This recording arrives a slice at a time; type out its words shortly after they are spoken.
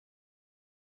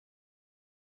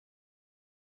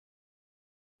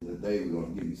today. We're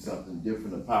going to give you something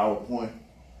different, a PowerPoint.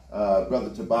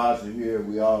 Brother Tobijah here,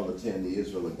 we all attend the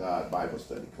Israel of God Bible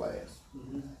study class.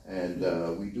 And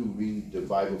we do read the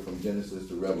Bible from Genesis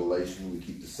to Revelation. We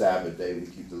keep the Sabbath day. We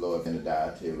keep the Lord and the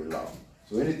dietary law.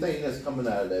 So anything that's coming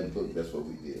out of that book, that's what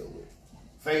we deal with.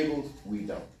 Fables, we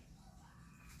don't.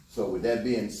 So with that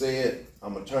being said,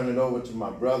 I'm going to turn it over to my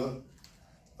brother.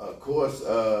 Of course,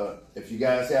 if you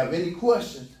guys have any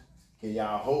questions, can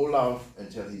y'all hold off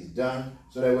until he's done?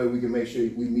 So that way we can make sure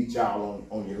we meet y'all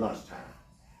on your lunchtime.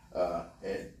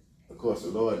 And of course, the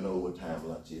Lord knows what time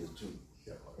lunch is too.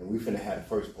 And we finna have the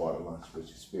first part of lunch, which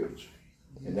is spiritual.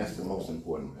 And that's the most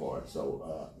important part.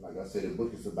 So like I said, the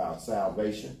book is about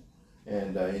salvation.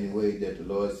 And any way that the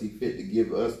Lord see fit to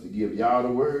give us, to give y'all the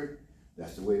word,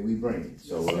 that's the way we bring it.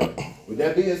 So with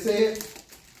that being said,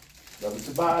 Brother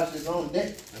Tobijah is on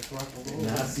deck. That's right. And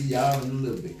I'll see y'all in a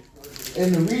little bit.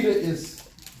 And the reader is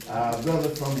our brother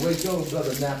from Waco,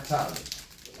 Brother Naphtali.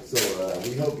 So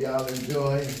we hope y'all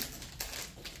enjoy.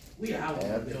 We are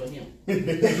enjoy him.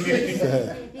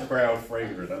 Crowd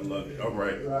favorite. I love it. All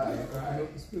right. Right.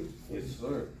 Yes,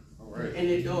 sir. All right. And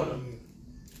his daughter.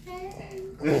 I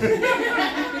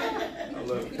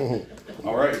love it.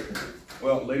 All right.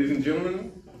 Well, ladies and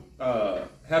gentlemen,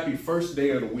 happy first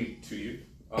day of the week to you.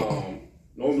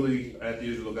 Normally at the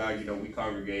Israel of God, we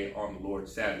congregate on the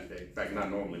Lord's Sabbath day. In fact,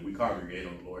 not normally, we congregate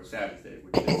on the Lord's Sabbath day,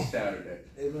 which is Saturday.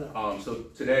 Amen. So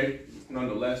today,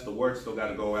 nonetheless, the word still got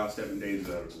to go out 7 days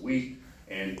out of the week,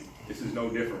 and this is no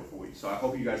different for you. So I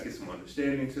hope you guys get some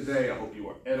understanding today. I hope you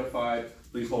are edified.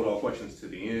 Please hold all questions to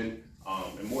the end.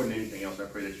 And more than anything else, I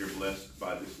pray that you're blessed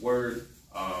by this word,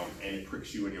 and it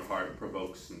pricks you in your heart and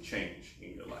provokes some change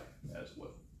in your life as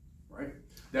well. Right?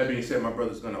 That being said, my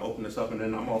brother's going to open this up, and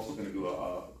then I'm also going to do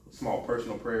a small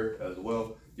personal prayer as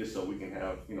well, just so we can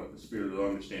have, the spirit of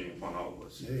understanding upon all of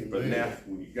us. Amen. Brother Nath,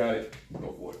 when you got it,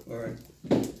 go for it. All right.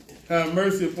 Have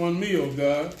mercy upon me, O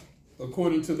God,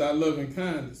 according to thy loving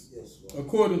kindness. Yes,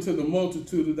 according to the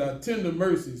multitude of thy tender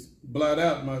mercies, blot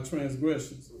out my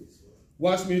transgressions.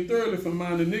 Wash me thoroughly from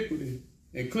mine iniquity,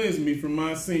 and cleanse me from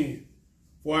my sin.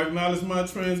 For I acknowledge my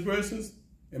transgressions,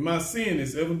 and my sin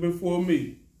is ever before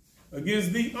me.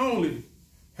 Against thee only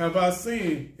have I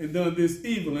sinned and done this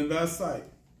evil in thy sight,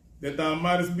 that thou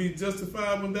mightest be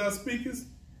justified when thou speakest,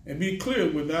 and be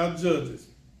clear when thou judgest.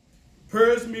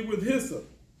 Purge me with hyssop,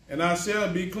 and I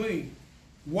shall be clean.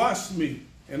 Wash me,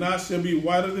 and I shall be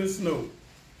whiter than snow.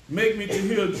 Make me to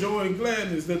hear joy and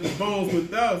gladness, that the bones which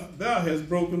thou hast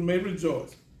broken may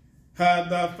rejoice. Hide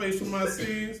thy face from my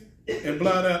sins, and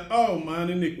blot out all mine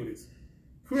iniquities.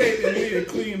 Create in me a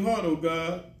clean heart, O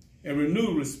God, and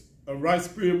renew a right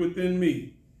spirit within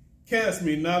me. Cast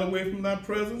me not away from thy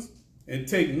presence, and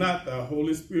take not thy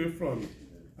Holy Spirit from me.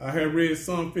 I have read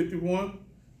Psalm 51,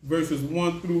 verses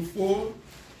 1 through 4,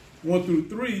 1 through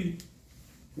 3,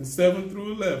 and 7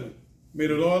 through 11. May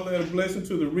the Lord add a blessing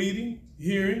to the reading,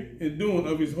 hearing, and doing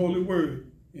of his holy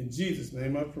word. In Jesus'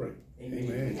 name I pray.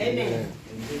 Amen. Amen.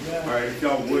 All right, if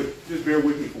y'all would, just bear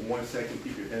with me for 1 second.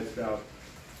 Keep your heads bowed.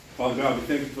 Father God, we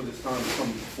thank you for this time to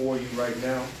come before you right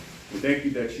now. We thank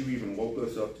you that you even woke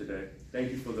us up today.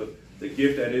 Thank you for the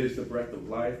gift that is the breath of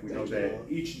life. We know that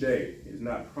each day is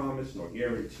not promised nor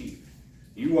guaranteed.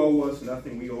 You owe us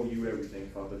nothing. We owe you everything,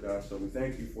 Father God. So we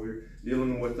thank you for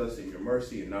dealing with us in your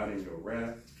mercy and not in your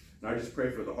wrath. And I just pray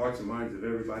for the hearts and minds of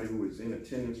everybody who is in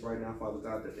attendance right now, Father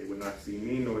God, that they would not see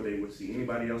me nor they would see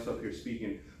anybody else up here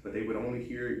speaking, but they would only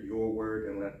hear your word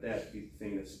and let that be the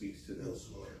thing that speaks to them. Yes,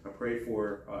 I pray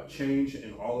for change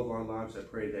in all of our lives. I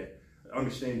pray that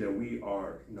understand that we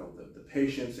are, the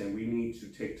patients, and we need to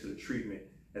take to the treatment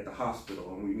at the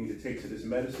hospital, and we need to take to this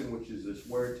medicine, which is this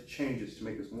word, to change us, to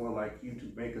make us more like you,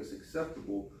 to make us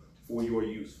acceptable for your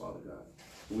use, Father God.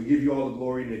 So we give you all the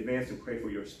glory in advance and pray for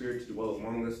your spirit to dwell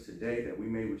among us today, that we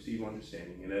may receive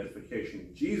understanding and edification.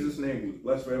 In Jesus' name, we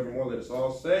bless forevermore. Let us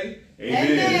all say,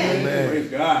 amen. Amen. Praise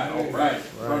God. All right.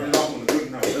 Start it off on a good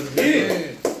note. Let's get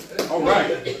it. All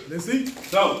right. Let's see.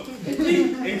 So,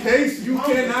 in case you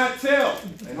cannot tell,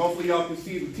 and hopefully y'all can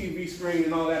see the TV screen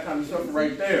and all that kind of stuff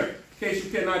right there. In case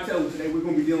you cannot tell, today we're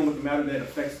going to be dealing with a matter that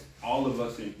affects all of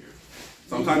us in here.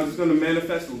 Sometimes it's going to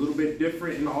manifest a little bit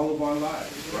different in all of our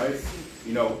lives, right?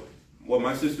 What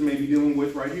my sister may be dealing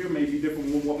with right here may be different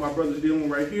from what my brother's dealing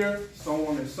with right here, so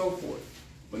on and so forth.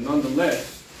 But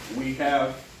nonetheless, we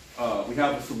have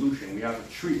a solution. We have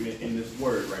a treatment in this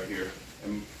word right here.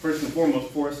 And first and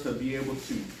foremost, for us to be able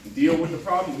to deal with the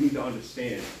problem, we need to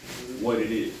understand what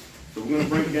it is. So we're going to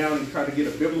break down and try to get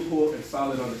a biblical and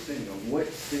solid understanding of what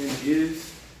sin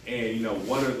is and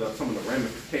what are some of the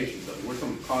ramifications of it, what are some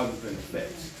of the causes and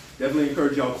effects. Definitely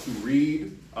encourage y'all to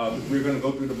read. We're going to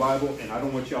go through the Bible, and I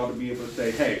don't want y'all to be able to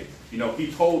say, hey,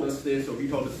 he told us this or he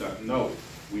told us that. No,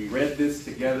 we read this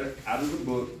together out of the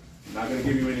book. I'm not going to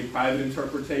give you any private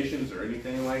interpretations or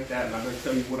anything like that. I'm not going to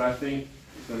tell you what I think.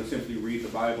 It's going to simply read the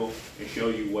Bible and show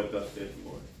you what thus saith the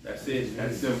Lord. That's it.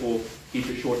 That's simple. Keep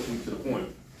it short, sweet, to the point.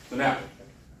 So now,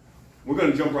 we're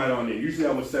going to jump right on in. Usually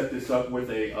I would set this up with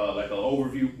a like an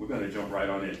overview. We're going to jump right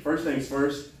on in. First things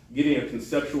first, getting a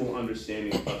conceptual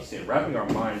understanding of sin, wrapping our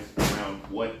minds around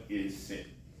what is sin.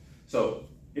 So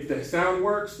if the sound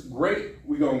works, great,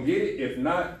 we're going to get it. If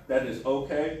not, that is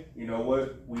okay. You know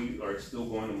what? We are still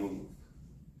going to move.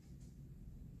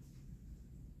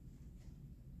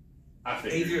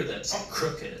 Behavior that's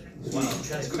crooked, while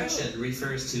transgression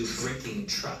refers to breaking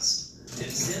trust. And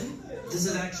sin, this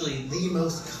is actually the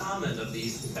most common of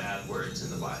these bad words in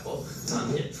the Bible. It's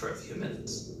on it for a few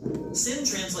minutes. Sin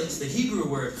translates the Hebrew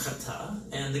word chata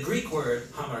and the Greek word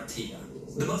hamartia.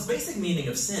 The most basic meaning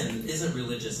of sin isn't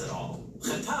religious at all.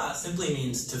 Chata simply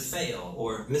means to fail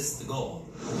or miss the goal.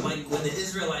 Like when the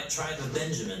Israelite tribe of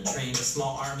Benjamin trained a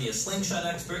small army of slingshot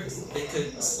experts, they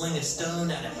could sling a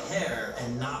stone at a hare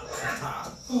and not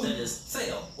chata, that is,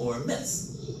 fail or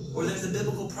miss. Or there's a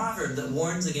biblical proverb that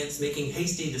warns against making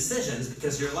hasty decisions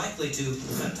because you're likely to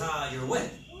chata your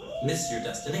way, miss your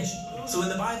destination. So in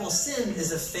the Bible, sin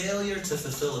is a failure to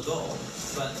fulfill a goal.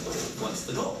 But what's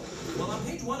the goal? Well, on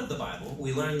page 1 of the Bible,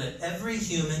 we learn that every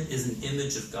human is an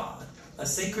image of God, a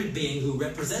sacred being who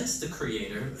represents the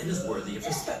Creator and is worthy of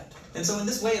respect. And so in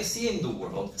this way of seeing the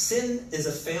world, sin is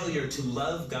a failure to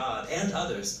love God and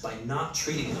others by not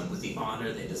treating them with the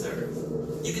honor they deserve.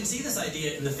 You can see this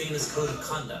idea in the famous code of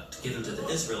conduct given to the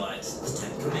Israelites, the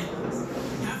 10 Commandments.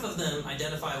 Half of them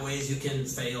identify ways you can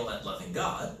fail at loving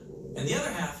God, and the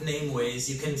other half name ways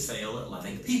you can fail at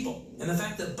loving people. And the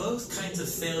fact that both kinds of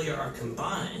failure are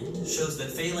combined shows that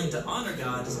failing to honor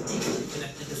God is deeply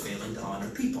connected to failing to honor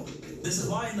people. This is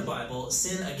why in the Bible,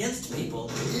 sin against people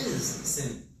is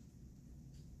sin.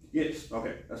 Yes,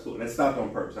 okay, that's cool. That stopped on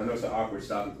purpose. I know it's an awkward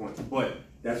stopping point, but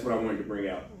that's what I wanted to bring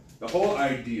out. The whole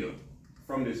idea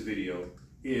from this video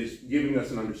is giving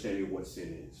us an understanding of what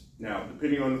sin is. Now,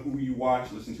 depending on who you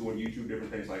watch, listen to on YouTube,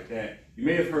 different things like that, you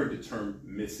may have heard the term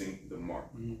missing the mark,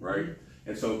 right?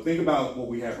 And so think about what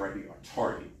we have right here, our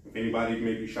target. If anybody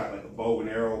maybe shot like a bow and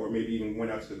arrow or maybe even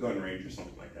went out to the gun range or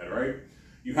something like that, right?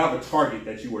 You have a target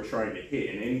that you are trying to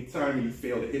hit, and anytime you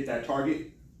fail to hit that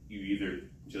target, you either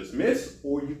just miss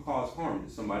or you cause harm to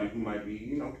somebody who might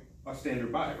be, a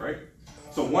standard by, right?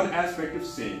 So one aspect of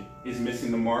sin is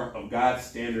missing the mark of God's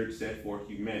standard set for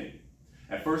humanity.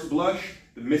 At first blush,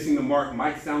 the missing the mark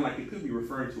might sound like it could be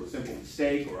referring to a simple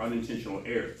mistake or unintentional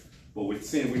error. But with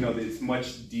sin, we know that it's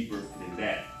much deeper than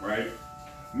that, right?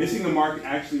 Missing the mark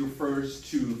actually refers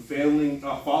to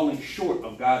falling short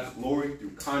of God's glory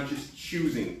through conscious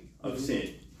choosing of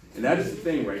sin. And that is the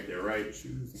thing right there, right?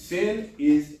 Sin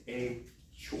is a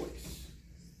choice.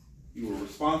 You are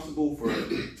responsible for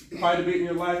quite a bit in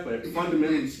your life, but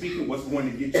fundamentally speaking, what's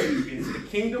going to get you into the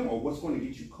kingdom or what's going to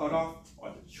get you cut off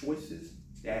are the choices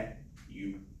that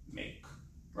you make,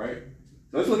 right?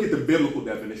 So let's look at the biblical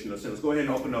definition of sin. Let's go ahead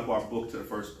and open up our book to the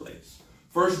first place.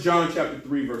 1 John chapter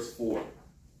 3, verse 4.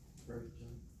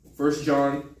 1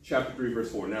 John chapter 3,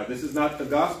 verse 4. Now, this is not the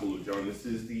Gospel of John. This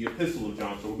is the Epistle of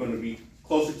John. So we're going to be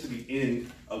closer to the end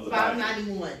of the Bible.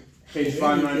 591. Page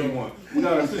 591. We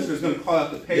got our sister's going to call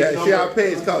out the page number. Yeah, see our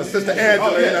page called Sister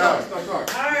Angela in the house.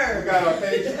 Sorry. We got our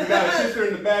page. We got a sister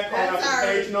in the back calling out the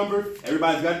page number.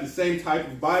 Everybody's got the same type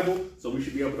of Bible, so we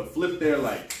should be able to flip there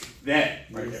like that.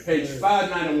 Right there. Page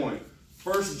 591.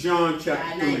 1 John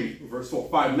chapter 3, verse 4.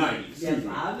 590. Excuse me.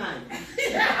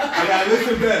 590. I got to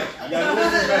listen better.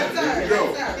 There we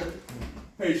go.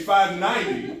 Page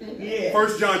 590. Yeah.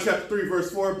 1 John chapter 3,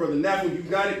 verse 4. Brother Naphtali, you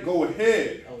got it? Go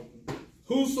ahead.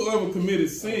 Whosoever committed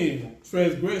sin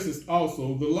transgresses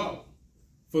also the law.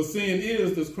 For sin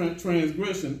is the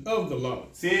transgression of the law.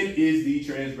 Sin is the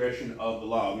transgression of the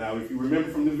law. Now, if you remember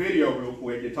from the video real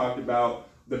quick, it talked about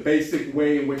the basic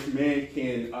way in which man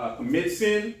can commit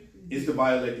sin is to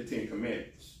violate the 10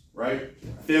 Commandments, right?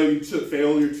 Failure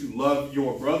to love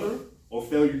your brother or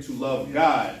failure to love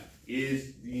God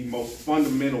is the most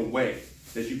fundamental way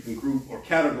that you can group or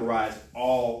categorize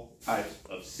all types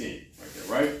of sin right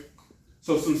there, right?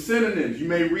 So some synonyms you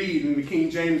may read in the King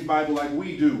James Bible like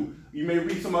we do. You may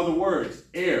read some other words: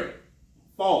 err,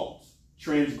 false,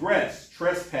 transgress,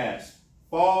 trespass,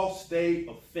 fall, stay,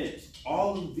 offense.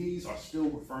 All of these are still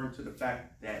referring to the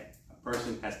fact that a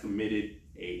person has committed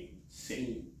a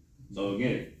sin. So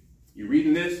again, you're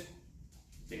reading this,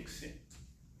 think sin.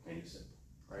 And it's simple.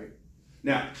 right?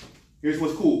 Now, here's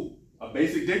what's cool. A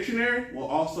basic dictionary will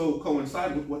also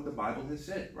coincide with what the Bible has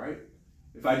said, right?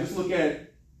 If I just look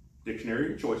at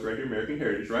dictionary of choice right here, American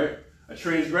Heritage, right? A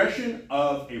transgression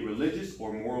of a religious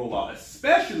or moral law,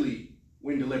 especially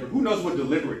when deliberate. Who knows what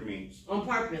deliberate means? On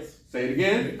purpose. Say it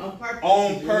again. On purpose.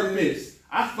 On purpose.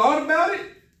 I thought about it.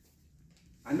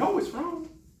 I know it's wrong.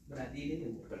 But I did it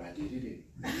anyway. But I did it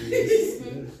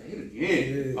anyway. Say it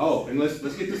again. Oh, and let's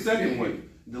get the second one.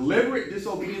 Deliberate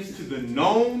disobedience to the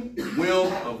known will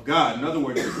of God. In other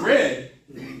words, it's read,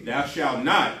 thou shalt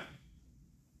not,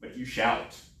 but you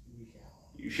shout.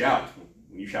 You shout.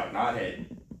 When you shout, nod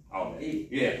head. Oh,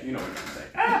 yeah, you know what I'm saying.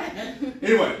 Ah.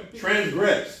 Anyway,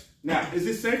 transgress. Now, is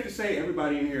it safe to say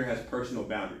everybody in here has personal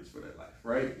boundaries for their life,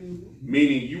 right?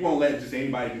 Meaning you won't let just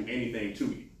anybody do anything to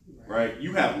you, right?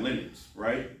 You have limits,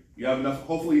 right? You have enough,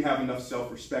 hopefully you have enough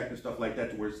self-respect and stuff like that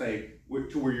to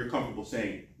where you're comfortable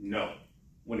saying no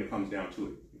when it comes down to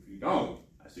it. If you don't,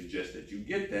 I suggest that you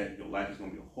get that. Your life is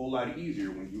going to be a whole lot easier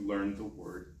when you learn the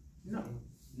word no.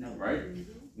 No. Right?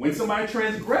 When somebody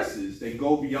transgresses, they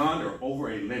go beyond or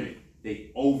over a limit.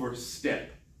 They overstep.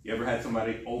 You ever had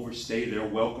somebody overstay their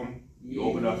welcome? You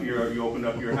open up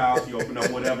your house, you open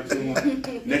up whatever to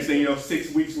them. Next thing you know,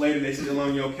 6 weeks later, they still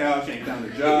on your couch, ain't found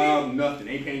a job, nothing.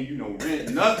 Ain't paying you no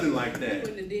rent, nothing like that.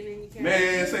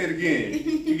 Man, say it again.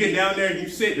 You get down there and you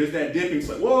sit, there's that dipping. It's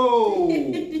like, whoa,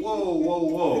 whoa, whoa,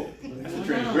 whoa. That's a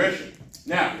transgression.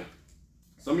 Now,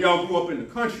 some of y'all grew up in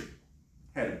the country,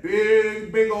 had a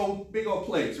big old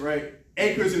place, right?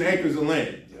 Acres and acres of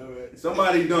land. And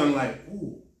somebody done like,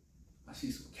 ooh, I see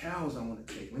some cows I want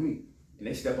to take. And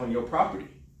they step on your property.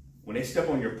 When they step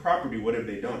on your property, what have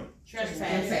they done?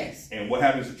 Trespass. And what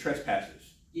happens to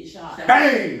trespassers? Get shot.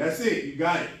 Bang! That's it. You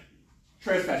got it.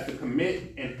 Trespass, to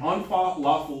commit an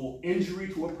unlawful injury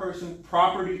to a person,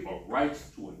 property, or rights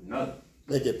to another.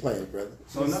 They get plain, brother.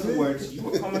 So in other words, you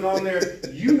were coming on there,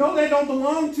 you know they don't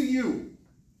belong to you.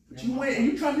 But you went and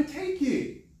you tried to take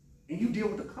it. And you deal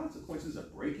with the consequences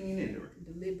of breaking and entering.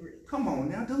 Deliberate. Come on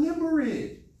now,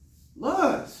 deliberate.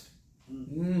 Lust.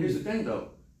 Here's the thing though.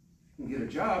 You can get a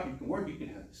job, you can work, you can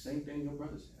have the same thing your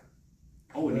brothers have.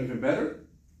 Oh, and even better,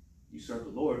 you serve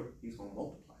the Lord, he's going to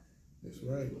multiply that. That's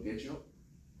right. He'll get you.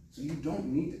 So you don't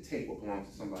need to take what belongs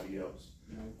to somebody else.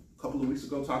 A couple of weeks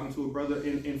ago, talking to a brother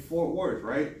in Fort Worth,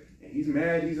 right? And he's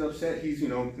mad, he's upset, he's, you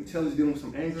can tell he's dealing with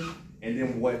some anger. And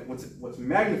then what's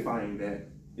magnifying that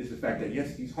is the fact that,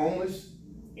 yes, he's homeless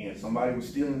and somebody was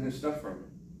stealing his stuff from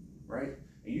him, right?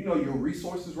 And you know your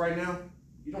resources right now,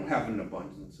 you don't have an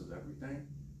abundance of everything.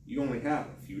 You only have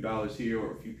a few dollars here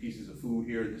or a few pieces of food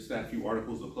here, just that few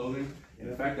articles of clothing.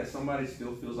 And the fact that somebody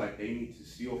still feels like they need to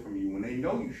steal from you when they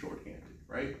know you're shorthanded,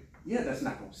 right? Yeah, that's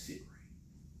not going to sit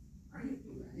right.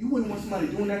 You wouldn't want somebody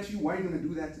doing that to you. Why are you going to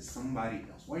do that to somebody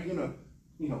else? Why are you going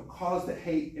to, cause the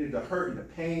hate and the hurt and the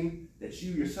pain that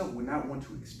you yourself would not want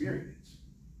to experience?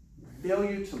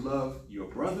 Failure to love your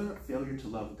brother, failure to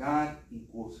love God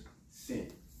equals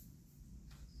sin.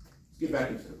 Let's get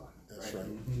back into the Bible. That's right.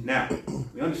 Now,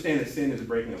 we understand that sin is a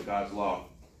breaking of God's law,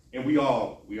 and we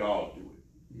all do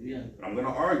it. Yeah. But I'm going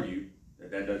to argue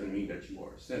that doesn't mean that you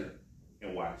are a sinner.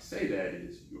 And why I say that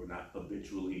is you're not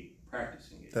habitually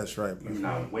practicing it. That's right. You're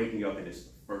not waking up and it's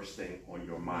the first thing on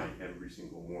your mind every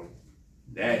single morning.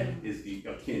 That is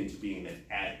akin to being an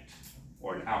addict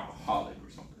or an alcoholic or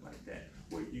something like that,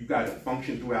 where you got to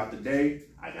function throughout the day.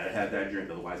 I got to have that drink,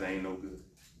 otherwise I ain't no good.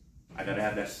 I got to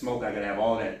have that smoke. I got to have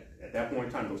all that. At that point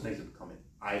in time, those things are becoming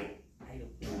idle.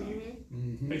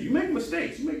 And you make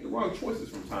mistakes. You make the wrong choices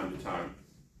from time to time.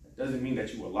 That doesn't mean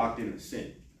that you were locked into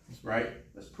sin, right?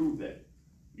 Let's prove that.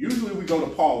 Usually we go to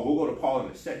Paul. We'll go to Paul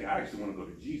in a second. I actually want to go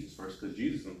to Jesus first because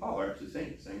Jesus and Paul are actually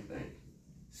saying the same thing.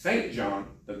 St. John,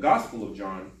 the Gospel of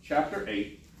John, chapter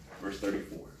 8, verse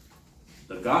 34.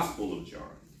 The Gospel of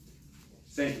John.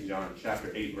 St. John,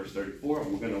 chapter 8, verse 34.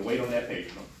 And we're going to wait on that page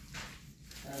number.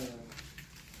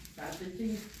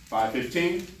 515.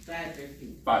 515?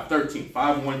 513. 513.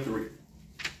 513.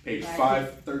 Page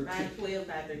 513. 512,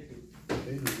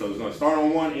 513. So it's going to start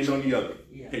on one, end on the other.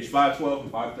 Yeah. Page 512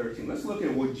 and 513. Let's look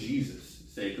at what Jesus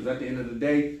said, because at the end of the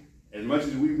day, as much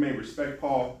as we may respect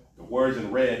Paul, the words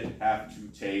in red have to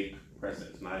take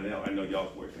precedence. Now, I know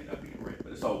y'all's words may not be in red,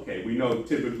 but it's okay. We know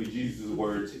typically Jesus'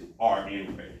 words are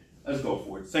in red. Let's go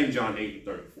for it. St. John 8 and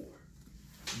 34.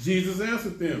 Jesus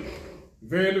answered them,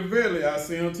 Verily, verily, I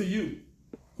say unto you,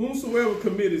 whomsoever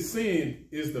committed sin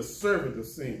is the servant of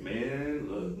sin. Man,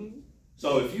 look.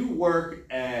 So if you work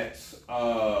at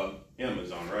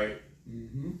Amazon, right?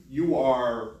 You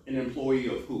are an employee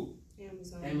of who?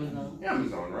 Amazon.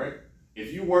 Amazon, right?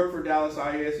 If you work for Dallas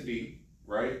ISD,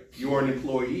 right? You are an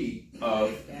employee of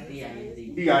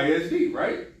DISD. DISD,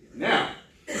 right? Now,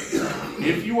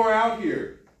 if you are out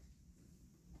here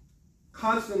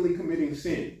constantly committing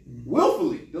sin,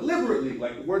 willfully, deliberately,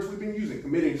 like the words we've been using,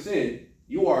 committing sin,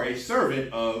 you are a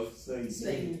servant of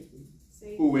Satan.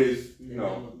 who is, you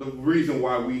know, the reason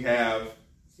why we have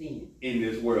in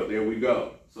this world. There we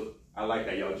go. So I like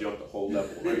that y'all jumped a whole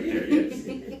level right there. Yes.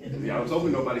 Yeah, I was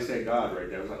hoping nobody said God right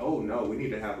there. I was like, oh no, we need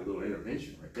to have a little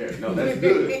intervention right there. No, that's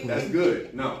good. That's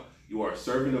good. No, you are a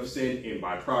servant of sin, and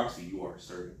by proxy, you are a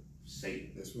servant of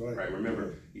Satan. That's right. Right.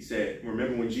 Remember, he said,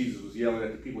 remember when Jesus was yelling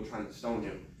at the people trying to stone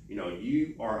him, you know,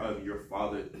 you are of your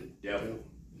father, the devil.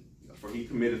 For he's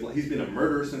been a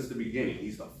murderer since the beginning.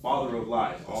 He's the father of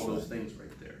lies. All those things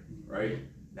right there, right?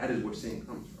 That is where sin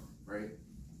comes from, right?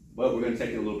 But we're going to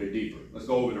take it a little bit deeper. Let's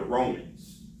go over to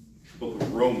Romans, book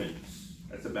of Romans.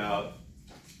 That's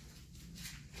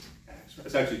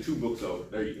actually 2 books over.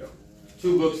 There you go.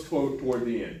 2 books toward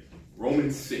the end.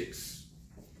 Romans 6.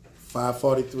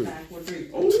 543. 543.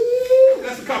 Oh,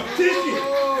 that's a competition.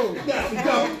 That's a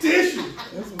competition.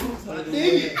 That's what I'm talking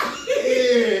Dang it.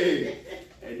 Hey.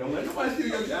 Hey, don't let nobody steal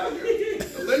your job, girl.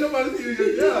 Don't let nobody steal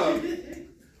your job.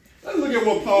 Let's look at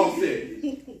what Paul said.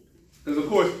 Because, of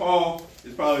course, Paul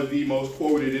is probably the most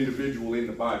quoted individual in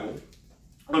the Bible.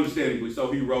 Understandably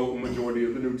so, he wrote a majority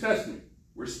of the New Testament.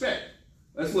 Respect.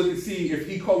 Let's look and see if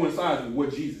he coincides with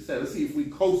what Jesus said. Let's see if we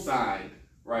coincide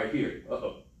right here.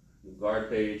 Guard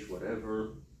page,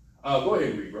 whatever. Go ahead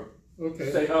and read, bro.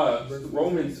 Okay. Say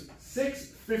Romans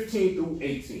 6:15 through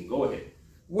 18. Go ahead.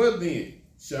 What then?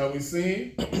 Shall we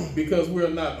sin because we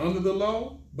are not under the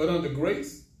law, but under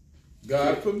grace?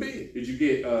 God forbid. Did you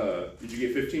get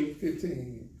 15?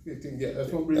 15, yeah,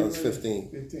 that's what I'm reading. That was 15.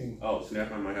 15. Oh,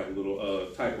 snap, I might have a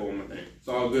little typo on my thing. It's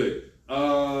all good.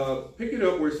 Pick it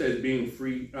up where it says being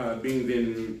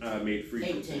then made free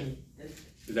from sin. 18.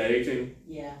 Is that 18?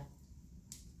 Yeah.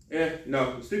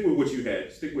 No, stick with what you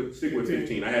had. Stick with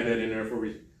 15. I had that in there for a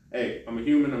reason. Hey, I'm a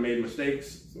human, I made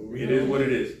mistakes. So It is what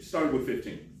it is. Start with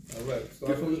 15. All right,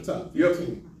 start from the top. 15.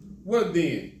 Yep. What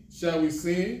then? Shall we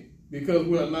sin because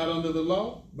we are not under the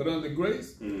law, but under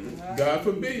grace? Mm-hmm. God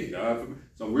forbid. God forbid.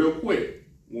 So real quick,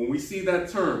 when we see that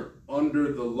term,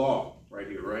 under the law, right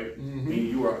here, right? Mm-hmm. Meaning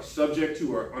you are subject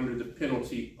to or under the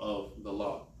penalty of the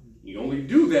law. You only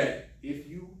do that if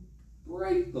you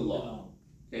break the law.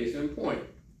 Case in point.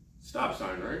 Stop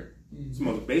sign, right? Mm-hmm. It's the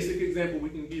most basic example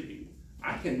we can give you.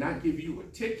 I cannot give you a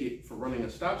ticket for running a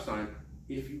stop sign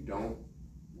if you don't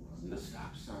run the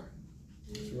stop sign.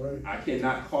 That's right. I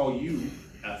cannot call you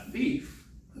a thief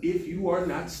if you are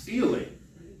not stealing.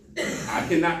 I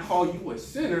cannot call you a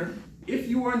sinner if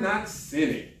you are not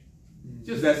sinning.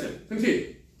 Just that simple.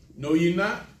 Continue. Know ye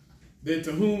not that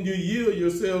to whom you yield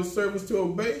yourselves servants to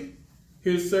obey,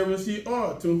 his servants ye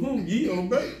are, to whom ye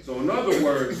obey. So in other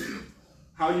words,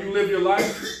 how you live your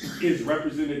life is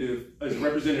representative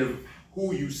of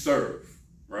who you serve,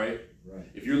 right? Right.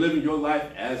 If you're living your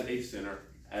life as a sinner,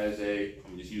 I'm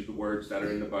gonna just use the words that are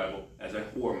in the Bible, as a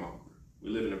whoremonger. We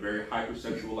live in a very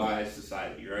hypersexualized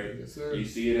society, right? Yes, sir. You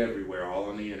see it everywhere, all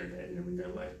on the internet and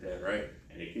everything like that, right?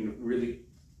 And it can really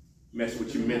mess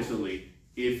with you mentally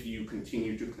if you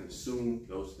continue to consume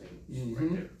those things right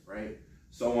there, right?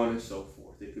 So on and so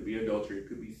forth. It could be adultery, it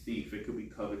could be thief, it could be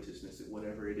covetousness,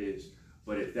 whatever it is.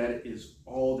 But if that is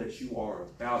all that you are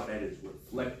about, that is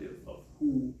reflective of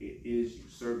who it is you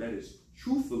serve, that is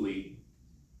truthfully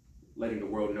letting the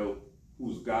world know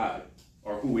who's God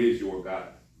or who is your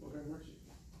God. Lord have mercy.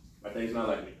 My thing's not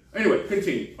like me. Anyway,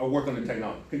 continue. I'll work on the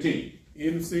technology. Continue.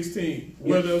 In 16,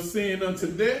 whether of sin unto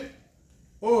death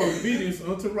or obedience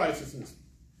unto righteousness.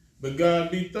 But God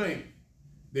be thanked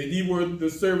that ye were the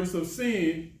servants of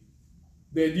sin,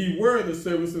 but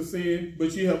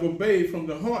ye have obeyed from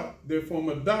the heart their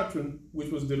former doctrine, which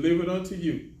was delivered unto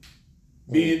you.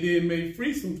 Being then made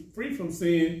free from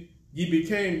sin, ye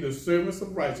became the servants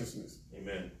of righteousness.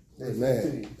 Amen.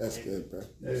 Amen. That's good, bro.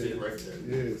 That's it right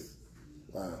there. Yes.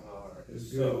 Wow. All right. That's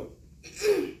So,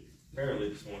 apparently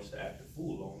this wants to act a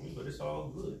fool on me, but it's all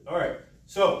good. All right.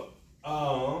 So,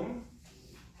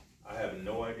 I have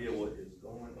no idea what is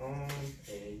going on,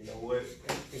 and you know what?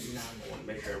 I want to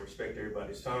make sure I respect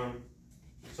everybody's time.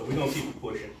 So we're gonna keep it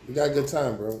pushing. You got a good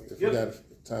time, bro. If Yep. you got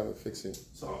time to fix it.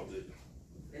 It's all good.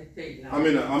 That's taking off.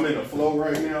 I'm in a flow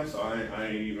right now, so I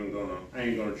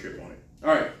ain't gonna trip on it.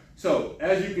 All right. So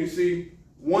as you can see,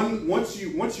 once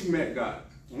you met God,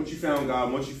 once you found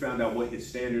God, once you found out what His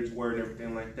standards were and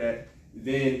everything like that,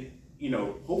 then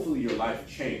hopefully your life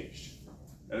changed.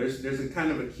 Now, there's a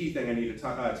kind of a key thing I need to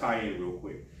tie in real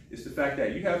quick. It's the fact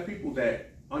that you have people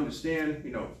that understand,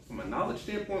 from a knowledge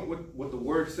standpoint, what the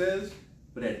word says,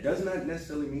 but that does not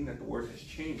necessarily mean that the word has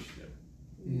changed them.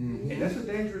 And that's a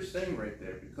dangerous thing right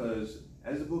there, because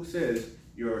as the book says,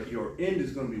 your end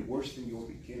is going to be worse than your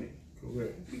beginning.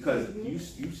 Correct. Because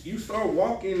you start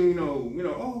walking,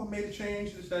 oh, I made a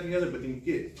change, this, that, and the other, but then you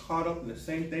get caught up in the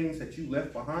same things that you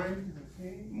left behind.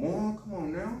 Come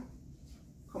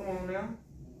on now.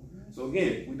 So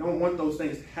again, we don't want those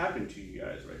things to happen to you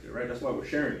guys right there, right? That's why we're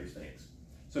sharing these things.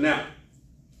 So now,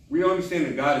 we understand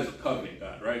that God is a covenant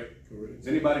God, right? Correct.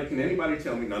 Can anybody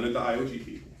tell me, none of the IOG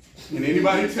people, can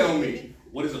anybody tell me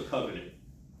what is a covenant?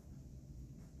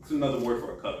 What's another word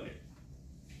for a covenant?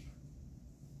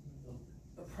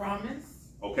 A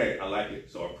promise. Okay, I like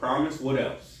it. So a promise, what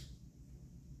else?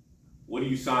 What do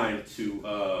you sign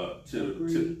to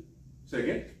say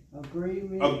again?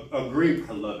 Agreement. Agreement.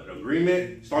 I love it.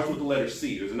 Agreement starts with the letter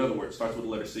C. There's another word, starts with the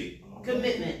letter C.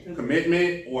 Commitment.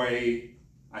 Commitment, or I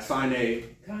sign a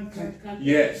Contract.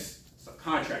 yes. It's a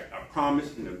contract, a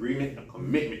promise, an agreement, a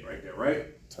commitment right there,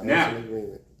 right? Terms Now, and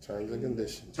agreement. Terms and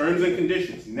conditions. terms and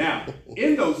conditions. Now,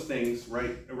 in those things,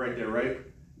 right there, right?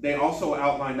 They also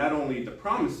outline not only the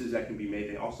promises that can be made,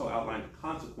 they also outline the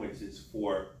consequences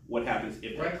for what happens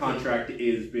if that contract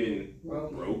is been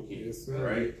broken, Yes,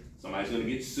 right? Somebody's going to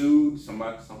get sued.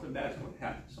 Something bad's going to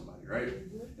happen to somebody, right?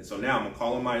 And so now I'm going to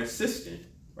call on my assistant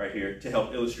right here to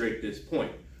help illustrate this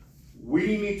point.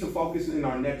 We need to focus in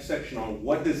our next section on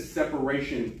what does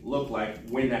separation look like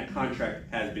when that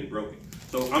contract has been broken.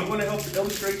 So I'm going to help to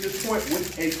illustrate this point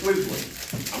with a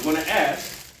Twizzler. I'm going to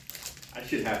ask, I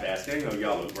should have to ask, I know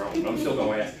y'all are grown, but I'm still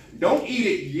going to ask. Don't eat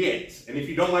it yet. And if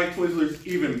you don't like Twizzlers,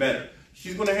 even better.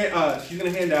 She's gonna hand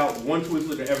out one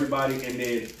Twizzler to everybody, and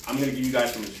then I'm gonna give you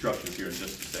guys some instructions here in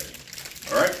just a second.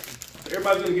 All right? So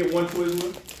everybody's gonna get one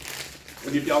Twizzler.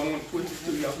 And if y'all want Twizzlers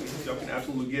too, y'all can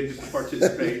absolutely get just to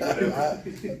participate. Whatever.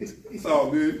 It's all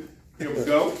good. Here we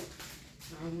go.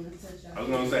 I was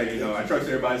gonna say, I trust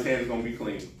everybody's hands gonna be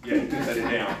clean. Yeah, you can set it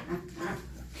down.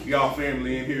 We all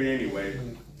family in here anyway.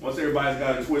 Once everybody's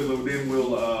got a Twizzler, then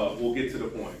we'll get to the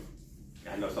point.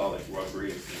 I know it's all like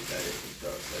rubbery and synthetic and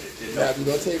stuff, but it Now, you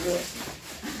gonna take one?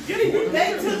 Get one. They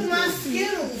took my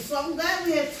Skittles, so I'm glad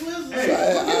we had Twizzlers. Hey.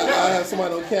 So I have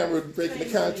somebody on camera breaking the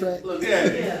contract. Yeah.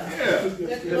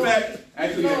 In fact,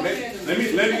 actually,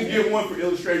 let me give one for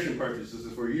illustration purposes. This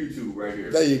is for YouTube right here.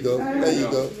 There you go. There you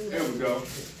go. There we go.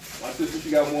 My sister,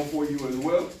 she got one for you as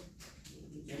well.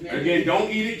 And again, don't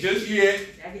eat it just yet.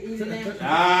 I can eat it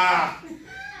now.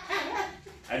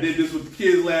 I did this with the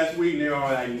kids last week, and they were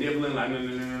all like nibbling,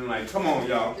 like come on,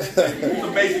 y'all.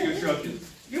 Some basic instructions.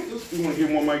 You want to give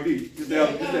one Mike D. Just to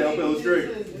help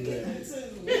illustrate.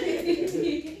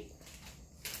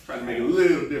 Try to make it a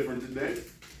little different today.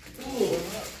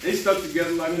 They stuck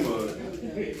together like mud.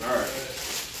 All right.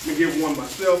 I'm going to give one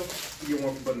myself. Give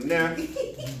one for Brother Nap. We're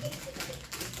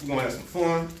going to have some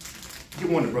fun. Give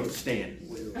one to Brother Stan.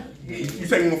 You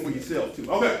take one for yourself,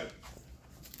 too. Okay.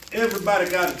 Everybody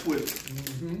got a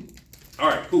Twizzler. All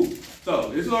right, cool. So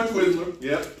this is our Twizzler.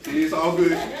 Yep, it's all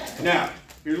good. Now,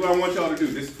 here's what I want y'all to do.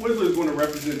 This Twizzler is going to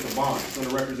represent the bond. It's going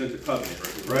to represent the covenant,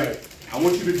 right? I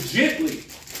want you to gently,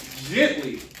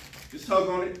 just tug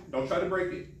on it. Don't try to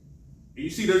break it. You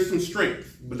see there's some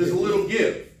strength, but there's a little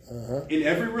give. In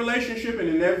every relationship and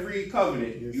in every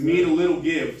covenant, you need a little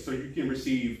give so you can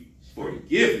receive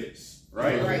forgiveness.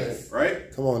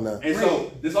 Right? Come on now. And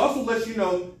so this also lets you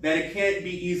know that it can't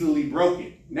be easily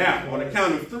broken. Now, on the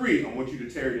count of 3, I want you to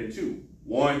tear it in 2.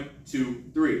 1, 2,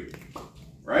 3.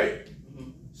 Right?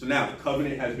 So now the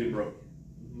covenant has been broken.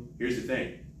 Here's the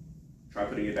thing. Try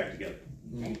putting it back together.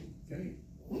 Okay.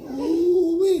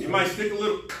 It might stick a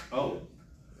little. Oh.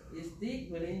 It's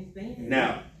thick, but it ain't thin.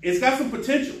 Now, it's got some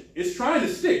potential. It's trying to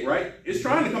stick, right? It's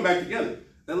trying to come back together.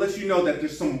 That lets you know that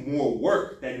there's some more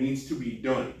work that needs to be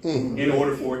done in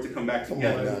order for it to come back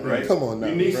together, right? Come on now.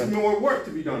 You need some more work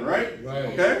to be done, right? Right.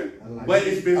 Okay? But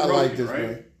it's been broken, like this, right?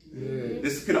 man. Yeah.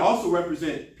 This could also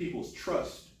represent people's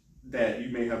trust that you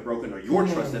may have broken, or your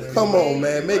trust that's Come been on,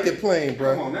 man. Make it plain,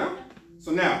 bro. Come on now.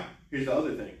 So now, here's the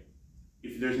other thing.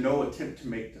 If there's no attempt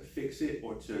to fix it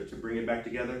or to bring it back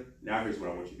together, now here's what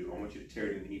I want you to do. I want you to tear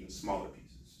it into even smaller pieces.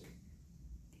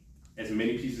 As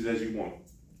many pieces as you want.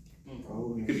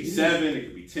 It could be 7, it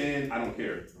could be 10, I don't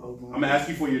care. I'm going to ask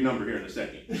you for your number here in a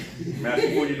second. I'm going to ask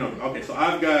you for your number. Okay, so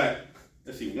I've got,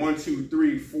 let's see, 1, 2,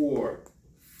 3, 4,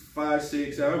 5,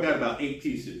 6, 7. I've got about 8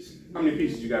 pieces. How many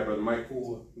pieces you got, Brother Mike?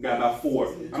 4. We got about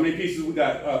 4. How many pieces we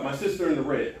got? My sister in the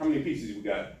red. How many pieces we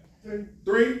got?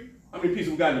 3. How many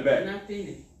pieces we got in the back? Not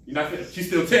finished. You're not finished. She's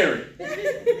still tearing.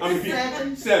 How many pieces?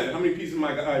 7. 7. How many pieces we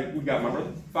got, my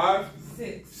brother? 5?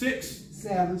 6. 6?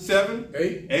 7. 7?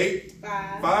 8? 8?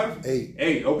 5. 5? 8.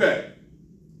 8. Okay.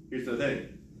 Here's the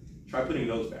thing. Try putting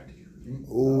those back together.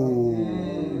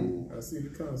 Ooh. I see the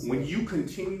concept. When you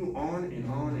continue on and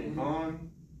on and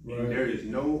on, and there is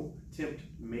no attempt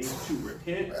made to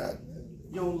repent,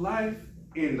 your life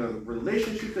and the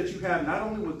relationship that you have, not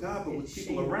only with God, but with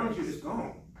people around you, is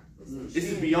gone.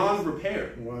 This is beyond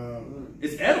repair. Wow.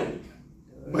 It's edible,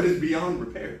 but it's beyond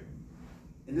repair.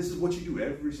 And this is what you do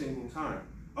every single time.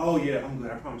 Oh yeah, I'm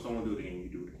good. I promise I won't do it again. You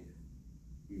do it again.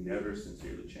 You never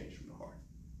sincerely change from the heart.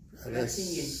 That's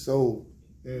so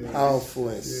powerful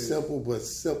and simple, but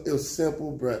it was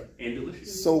simple, bro. And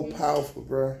delicious. So powerful,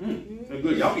 bro. It's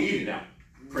good. Y'all can eat it now.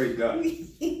 Praise God.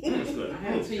 It's good.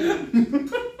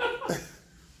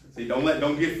 See,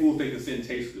 don't get fooled thinking sin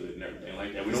tastes good and everything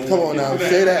like that. We don't Come on now,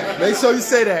 say that. Make sure you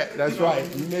say that. That's right.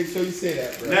 You make sure you say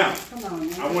that, bro. Now,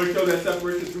 I want to show that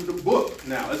separation through the book.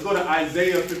 Now, let's go to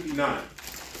Isaiah 59.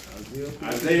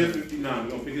 Isaiah 59. We're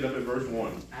going to pick it up at verse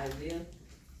 1. Isaiah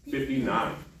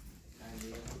 59.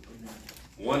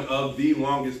 One of the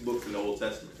longest books in the Old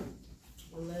Testament.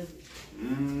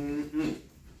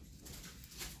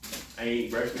 I ain't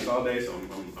eat breakfast all day, so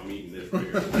I'm eating this right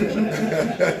here.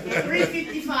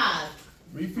 355.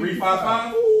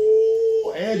 355?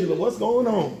 Ooh, Angela, what's going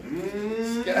on?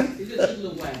 It's just a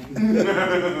little while.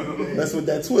 That's what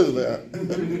that Twizzler.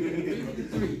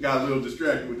 Got a little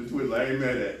distracted with the Twizzler. I ain't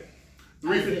mad at it.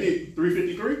 353 or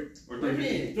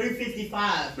 350?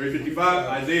 355.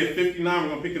 355. Isaiah 59. We're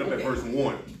going to pick it up at verse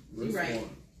 1. You're right.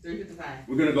 355.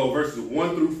 We're going to go verses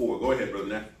 1 through 4. Go ahead, Brother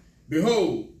Nat.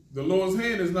 Behold, the Lord's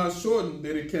hand is not shortened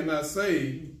that it cannot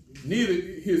save, neither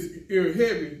his ear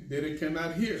heavy that it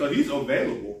cannot hear. So he's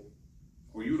available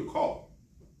for you to call.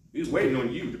 He's waiting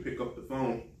on you to pick up the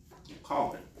phone and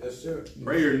call him. Yes, sir.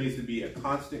 Prayer needs to be a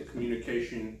constant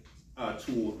communication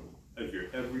tool of your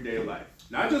everyday life.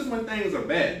 Not just when things are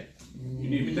bad. You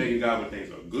need to be thanking God when things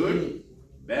are good,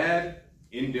 bad,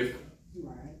 indifferent.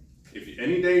 Right. If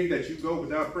any day that you go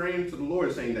without praying to the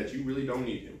Lord, saying that you really don't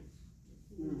need him.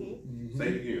 Say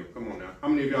it again. Come on now. How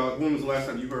many of y'all, when was the last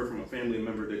time you heard from a family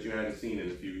member that you hadn't seen in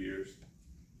a few years?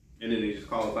 And then they just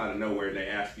call up out of nowhere and they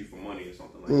ask you for money or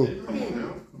something like that. Come on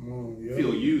now. Come on, yeah.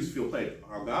 Feel used, feel played.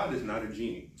 Our God is not a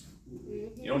genie.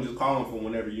 You don't just call him for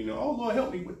whenever you know, oh Lord,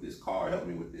 help me with this car, help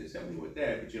me with this, help me with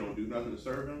that, but you don't do nothing to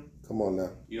serve him. Come on now.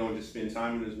 You don't just spend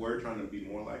time in his word trying to be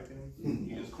more like him.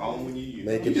 You just call him when you use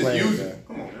Make him. it You just plain, use man. him.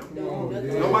 Come on now. No,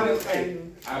 Nobody's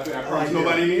playing. I promise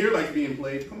nobody in here likes being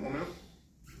played. Come on now.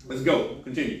 Let's go.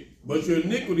 Continue. But your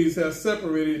iniquities have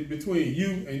separated between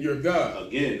you and your God.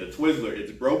 Again, the Twizzler,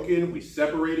 it's broken. We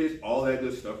separated all that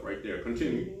good stuff right there.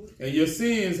 Continue. And your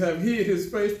sins have hid his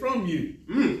face from you,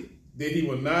 that he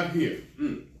will not hear.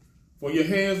 For your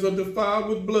hands are defiled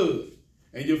with blood,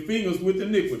 and your fingers with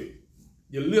iniquity.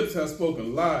 Your lips have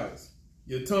spoken lies.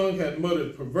 Your tongue hath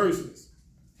muttered perverseness.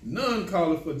 None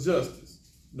calleth for justice,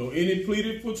 nor any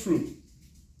pleaded for truth.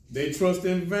 They trust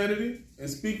in vanity and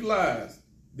speak lies.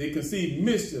 They conceive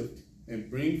mischief and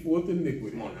bring forth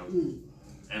iniquity. Come on now.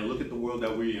 And look at the world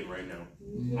that we're in right now.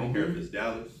 I don't care if it's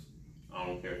Dallas. I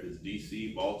don't care if it's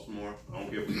D.C., Baltimore. I don't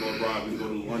care if we go abroad. We can go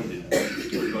to London. We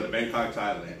can go to Bangkok,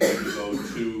 Thailand. We can go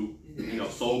to,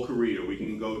 Seoul, Korea. We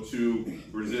can go to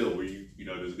Brazil, where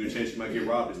there's a good chance you might get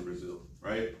robbed in Brazil,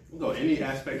 right? We can go any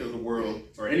aspect of the world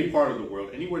or any part of the world.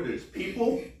 Anywhere there's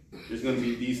people, there's going to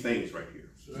be these things right here.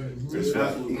 There's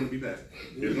absolutely going to be bad.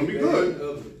 There's going to be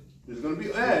good. There's going to be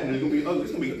bad, and there's going to be ugly.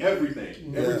 There's going to be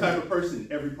everything. Every type of person,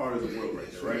 every part of the world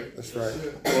right there, right? That's right.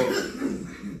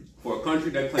 For a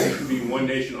country that claims to be one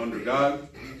nation under God,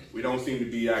 we don't seem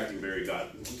to be acting very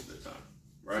godly most of the time,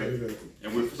 right?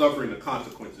 And we're suffering the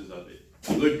consequences of it.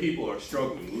 Good people are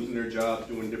struggling, losing their jobs,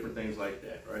 doing different things like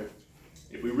that, right?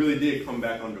 If we really did come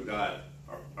back under God,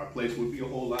 our place would be a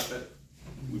whole lot better.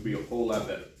 We'd be a whole lot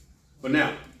better. But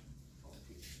now,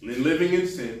 living in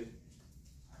sin,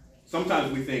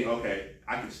 sometimes we think, okay,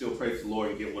 I can still praise the Lord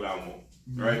and get what I want,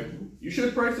 right? You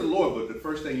should praise the Lord, but the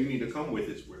first thing you need to come with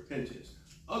is repentance.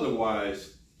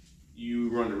 Otherwise, you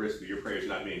run the risk of your prayers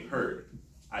not being heard.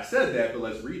 I said that, but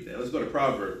let's read that. Let's go to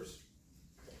Proverbs.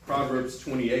 Proverbs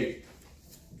 28.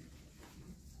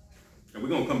 And we're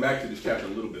going to come back to this chapter a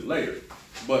little bit later.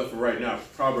 But for right now,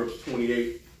 Proverbs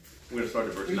 28, we're going to start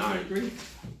at verse 9. 323.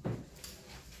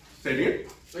 Say it again.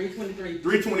 323.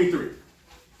 323.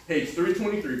 Page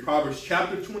 323, Proverbs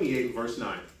chapter 28, verse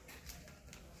 9.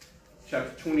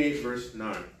 Chapter 28, verse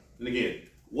 9. And again,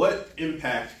 what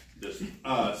impact does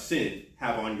sin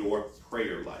have on your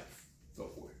prayer life? Go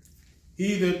for it.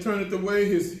 He that turneth away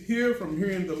his ear from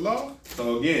hearing the law.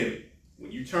 So again,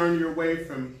 when you turn your way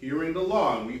from hearing the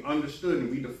law, and we understood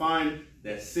and we defined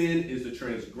that sin is the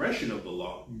transgression of the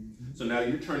law. So now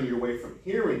you're turning your way from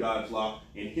hearing God's law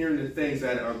and hearing the things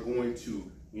that are going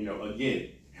to again,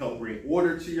 help bring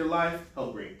order to your life,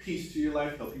 help bring peace to your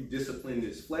life, help you discipline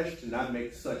this flesh to not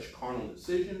make such carnal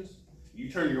decisions. You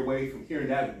turn your way from hearing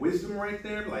that wisdom right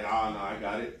there, like, no, I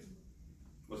got it.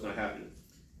 What's going to happen?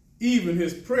 Even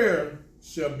his prayer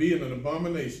shall be an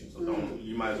abomination. So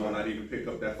you might as well not even pick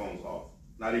up that phone call.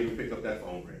 Not even pick up that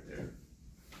phone right there.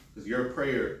 Because your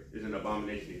prayer is an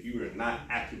abomination if you are not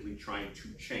actively trying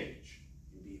to change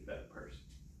and be a better person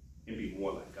and be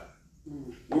more like God.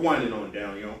 We're winding on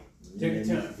down, y'all. Take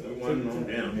your time. We're winding on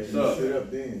down. Sit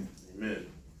up then. Amen.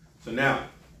 So now,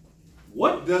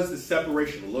 what does the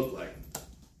separation look like?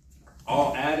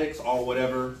 All addicts, all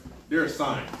whatever, there are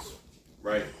signs,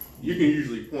 right? You can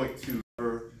usually point to,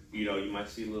 you might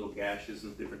see little gashes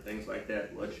and different things like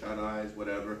that, bloodshot eyes,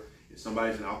 whatever. If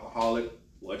somebody's an alcoholic,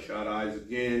 bloodshot eyes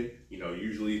again,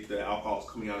 usually the alcohol's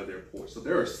coming out of their pores. So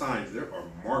there are signs, there are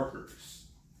markers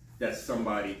that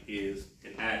somebody is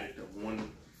an addict of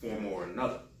one form or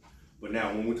another. But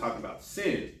now when we're talking about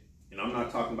sin, and I'm not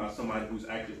talking about somebody who's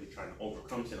actively trying to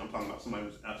overcome sin, I'm talking about somebody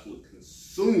who's absolutely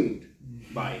consumed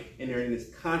by it, and they're in this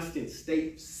constant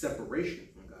state of separation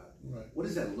from God. Right. What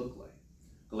does that look like?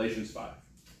 Galatians 5.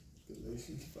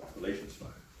 Galatians 5.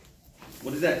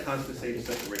 What does that constant state of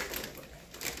separation look like?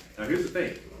 Now here's the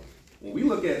thing. When we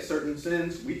look at certain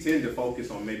sins, we tend to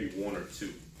focus on maybe one or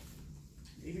two.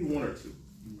 Maybe one or two,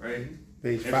 right?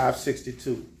 Page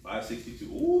 562. 562.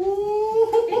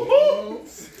 Ooh.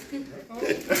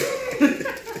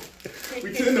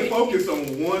 We tend to focus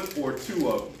on one or two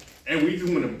of them. And we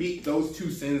just want to beat those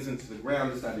two sins into the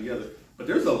ground inside the other. But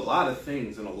there's a lot of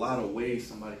things and a lot of ways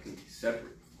somebody can be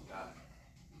separate from God.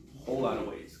 A whole lot of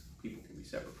ways people can be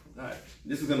separate from God.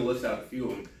 This is going to list out a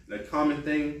few of them. The common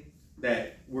thing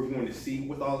that we're going to see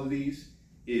with all of these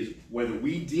is whether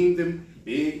we deem them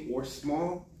big or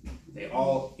small, they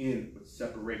all end with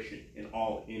separation and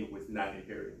all end with not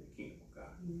inheriting the kingdom of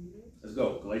God. Let's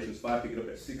go. Galatians 5, pick it up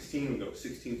at 16. We'll go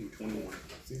 16 through 21.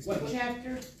 What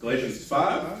chapter? Galatians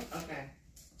 5, Okay.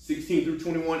 16 through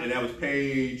 21, and that was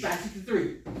page...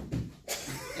 563.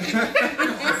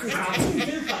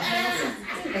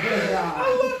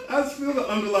 I feel the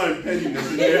underlying pettiness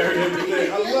in there and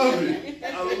everything. I love it. I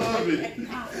love it.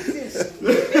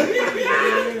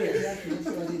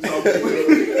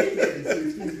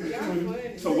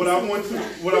 So what I want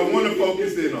to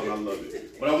focus in on, I love it.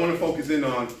 What I want to focus in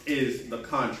on is the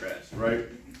contrast, right?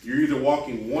 You're either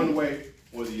walking one way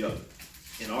or the other.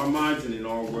 In our minds and in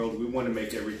our world, we want to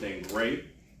make everything great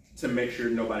to make sure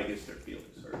nobody gets their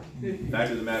feelings hurt. The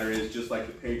fact of the matter is, just like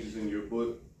the pages in your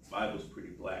book, the Bible's pretty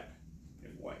black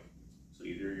and white. So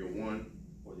either you're one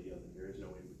or the other. There is no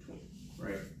in between,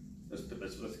 right? Let's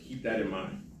keep that in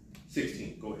mind.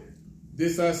 16, go ahead.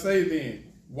 This I say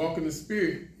then, walk in the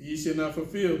Spirit, ye shall not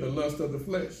fulfill the lust of the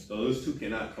flesh. So those two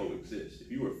cannot coexist.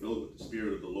 If you are filled with the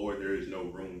Spirit of the Lord, there is no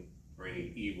room for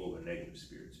any evil or negative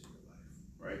spirits in your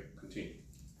life, right? Continue.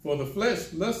 For the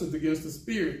flesh lusteth against the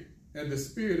Spirit, and the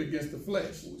Spirit against the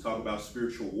flesh. When we talk about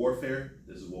spiritual warfare,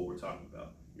 this is what we're talking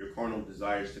about. Your carnal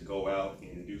desires to go out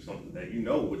and do something that you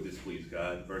know would displease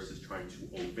God versus trying to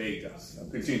obey God.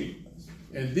 Continue.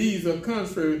 And these are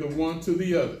contrary the one to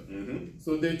the other,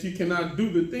 so that you cannot do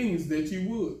the things that you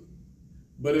would.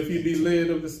 But if you be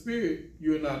led of the Spirit,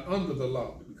 you are not under the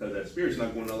law. Because that Spirit's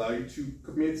not going to allow you to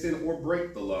commit sin or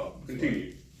break the law.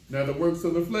 Continue. Now the works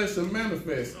of the flesh are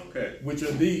manifest, which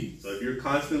are these. So if you're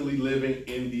constantly living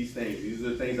in these things, these are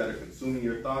the things that are consuming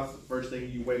your thoughts. The first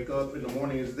thing you wake up in the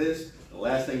morning is this. The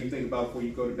last thing you think about before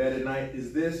you go to bed at night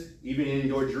is this. Even in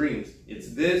your dreams, it's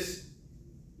this.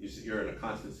 You're in a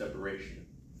constant separation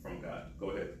from God. Go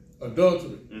ahead.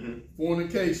 Adultery,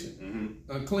 fornication,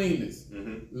 uncleanness,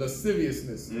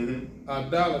 lasciviousness,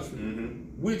 idolatry,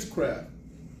 witchcraft,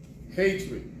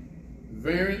 hatred,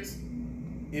 variance,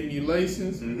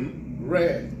 emulations,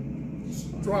 wrath,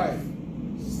 strife,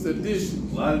 sedition.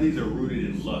 A lot of these are rooted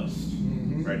in lust,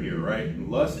 right here, right?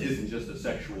 Lust isn't just a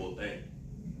sexual thing.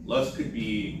 Lust could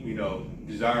be,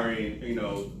 desiring,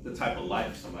 the type of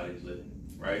life somebody's living,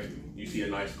 right? You see a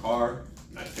nice car,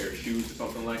 a nice pair of shoes or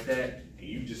something like that, and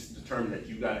you just determine that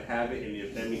you got to have it, and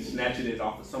if that means snatching it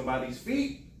off of somebody's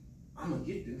feet, I'm going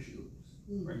to get them shoes.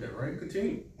 Right there, right?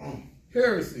 Continue.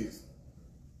 Heresies,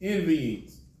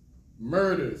 envyings,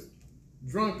 murders,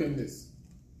 drunkenness,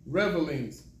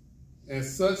 revelings, and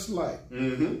such like,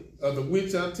 of the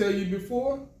which I tell you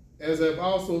before, as I've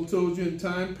also told you in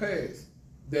time past,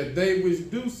 that they which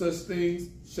do such things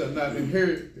shall not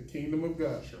inherit the kingdom of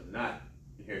God. Shall not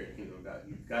inherit the kingdom of God.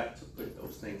 You've got to put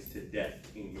those things to death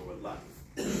in your life.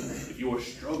 If you are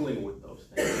struggling with those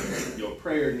things, your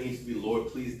prayer needs to be, Lord,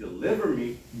 please deliver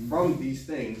me from these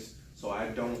things so I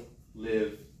don't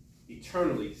live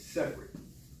eternally separate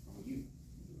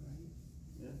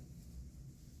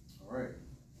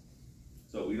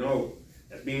we know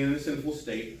that being in a sinful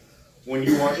state, when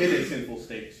you are in a sinful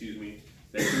state, excuse me,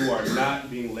 that you are not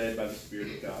being led by the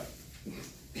Spirit of God.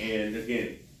 And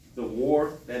again, the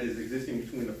war that is existing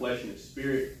between the flesh and the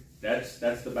spirit, that's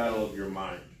the battle of your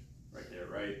mind right there,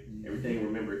 right? Everything,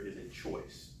 remember, is a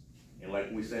choice. And like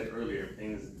we said earlier,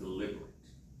 everything is deliberate,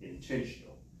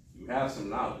 intentional. You have some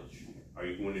knowledge. Are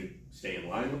you going to stay in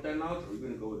line with that knowledge, or are you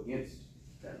going to go against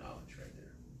that knowledge right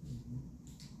there?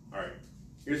 All right.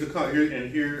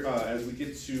 Here, as we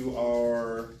get to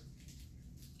our,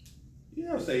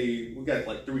 I'll say we got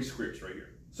like 3 scripts right here.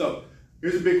 So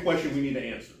here's a big question we need to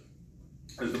answer.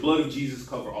 Does the blood of Jesus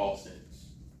cover all sins?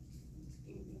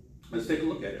 Let's take a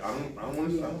look at it. I don't want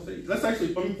to say. Let's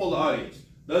actually, let me pull the audience.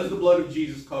 Does the blood of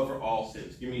Jesus cover all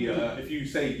sins? Give me, if you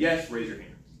say yes, raise your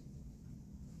hand.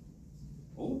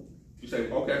 Oh, you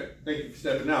say, okay, thank you for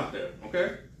stepping out there,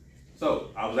 okay? So,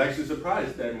 I was actually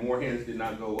surprised that more hands did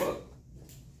not go up.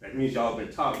 That means y'all have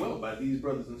been taught well by these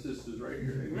brothers and sisters right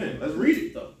here. Amen. Let's read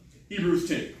it, though. Hebrews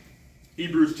 10.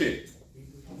 Hebrews 10.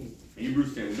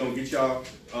 Hebrews 10. We're going to get y'all,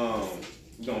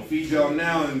 we're going to feed y'all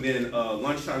now, and then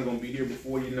lunchtime going to be here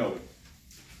before you know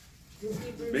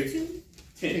it. Big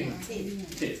 10.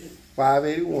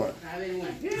 581.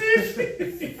 581.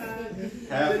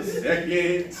 Half a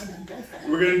second.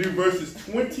 We're going to do verses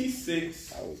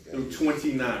 26 through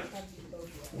 29.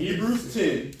 Hebrews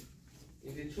 10.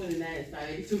 If it's 29, it's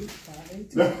 582.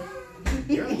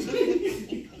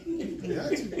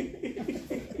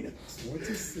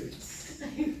 26.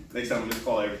 Next time, let's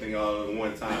call everything all at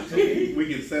one time so we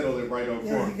can settle it right on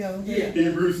front. Yeah.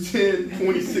 Hebrews 10,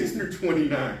 26 through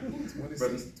 29.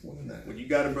 26 to 29. When you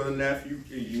got it, Brother Nath,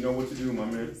 you know what to do, my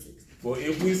man. For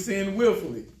if we sin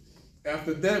willfully,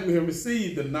 after that we have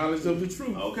received the knowledge of the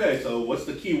truth. Okay, so what's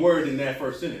the key word in that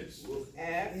first sentence?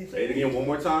 Say it again one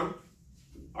more time.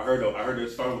 I heard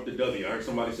it start with the W. I heard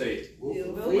somebody say it.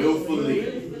 Willfully.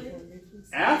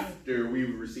 After we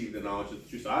receive the knowledge of the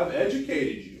truth. So I've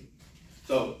educated you.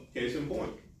 So, case in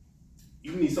point,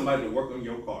 you need somebody to work on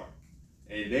your car.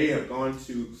 And they have gone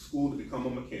to school to become a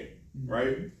mechanic,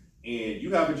 right? And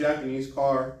you have a Japanese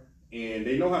car, and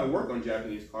they know how to work on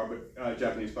Japanese car, but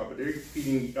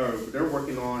they're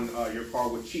working on your car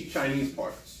with cheap Chinese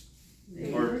parts,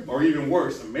 or even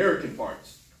worse, American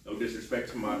parts. No disrespect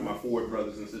to my Ford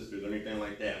brothers and sisters or anything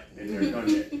like that, and they're done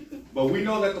that. But we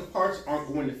know that the parts aren't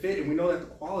going to fit, and we know that the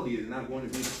quality is not going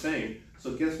to be the same.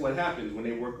 So guess what happens when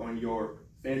they work on your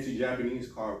fancy Japanese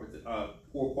car with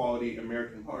poor quality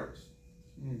American parts?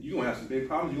 You're going to have some big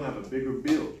problems. You're going to have a bigger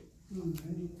bill.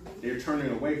 They're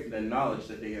turning away from that knowledge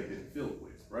that they have been filled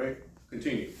with, right?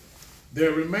 Continue.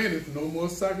 There remaineth no more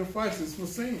sacrifices for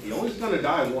sin. He's only going to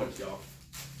die once, y'all.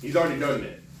 He's already done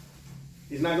that.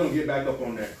 He's not going to get back up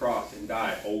on that cross and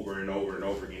die over and over and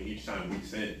over again each time we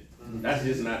sin. That's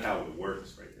just not how it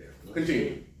works right there.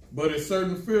 Continue. But a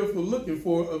certain fearful looking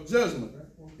for of judgment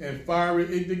and fiery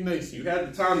indignation. You had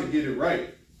the time to get it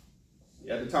right.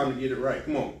 You had the time to get it right.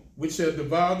 Come on. Which shall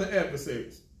devour the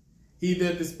adversaries. He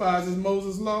that despises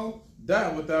Moses' law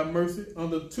died without mercy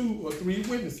under 2 or 3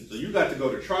 witnesses. So you got to go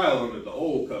to trial under the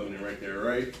old covenant right there,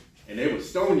 right? And they would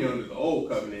stone you under the old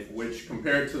covenant, which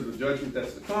compared to the judgment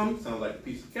that's to come, sounds like a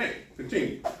piece of cake.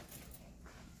 Continue.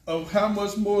 Of how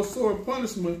much more sore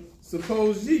punishment,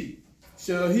 suppose ye,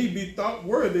 shall he be thought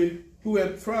worthy who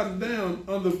hath trodden down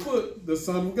underfoot the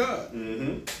Son of God,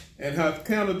 and hath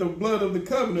counted the blood of the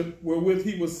covenant wherewith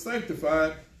he was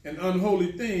sanctified an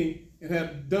unholy thing, and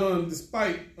hath done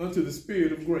despite unto the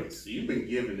Spirit of grace. So you've been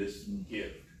given this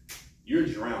gift. You're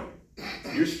drowning.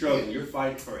 You're struggling. You're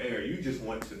fighting for air. You just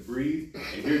want to breathe.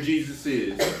 And here Jesus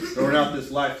is throwing out this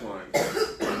lifeline.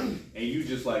 And you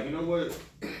just like, you know what?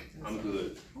 I'm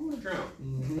good. I'm going to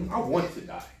drown. I want to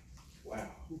die. Wow.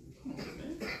 Come on,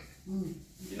 man.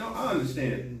 You know, I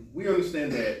understand. We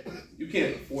understand that you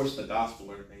can't force the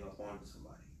gospel or anything upon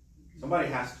somebody. Somebody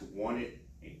has to want it.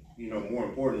 And, you know, more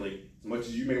importantly, as much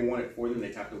as you may want it for them,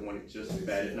 they have to want it just as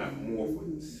bad, if not more, for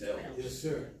themselves. Yes,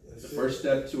 sir. The first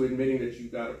step to admitting that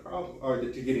you've got a problem, or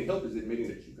to getting help, is admitting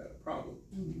that you've got a problem.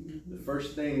 The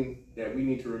first thing that we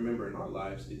need to remember in our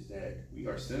lives is that we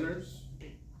are sinners,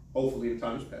 hopefully in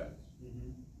times past,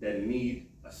 that need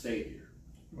a Savior.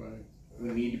 Right. We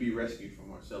need to be rescued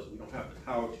from ourselves. We don't have the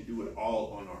power to do it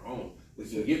all on our own. We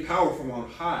can get power from on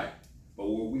high, but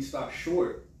where we stop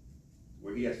short,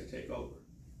 where He has to take over.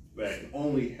 But that can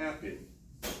only happen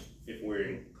if we're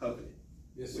in covenant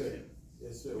with Him.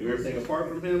 Yes, sir. Do everything apart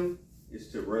from Him is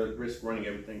to risk running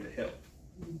everything to hell.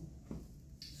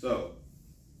 So,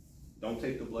 don't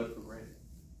take the blood for granted.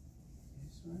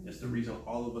 That's the reason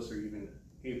all of us are even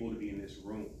able to be in this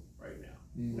room right now.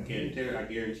 I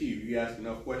guarantee you, if you ask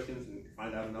enough questions and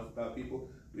find out enough about people,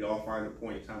 We all find a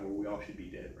point in time where we all should be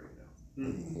dead right now.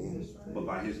 Mm-hmm. But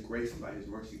by His grace and by His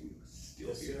mercy, we are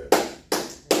still here. We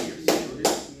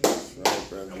are still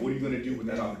here. And what are you going to do with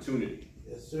that opportunity?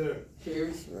 Yes, sir.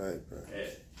 Cherish. Right, bro.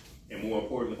 And more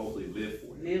importantly, hopefully live for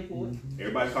it. Live for it.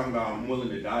 Everybody's talking about, I'm willing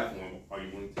to die for Him. Are you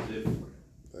willing to live for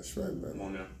it? That's right, man. Come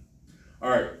on now. All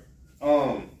right.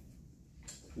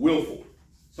 Willful.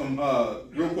 Some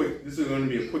real quick. This is going to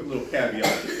be a quick little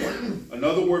caveat.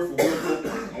 Another word for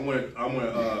willful I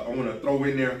want to throw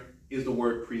in there is the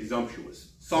word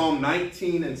presumptuous. Psalm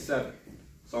 19 and 7.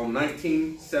 Psalm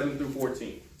 19, 7 through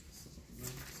 14.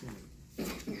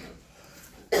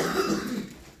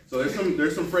 So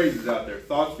there's some phrases out there.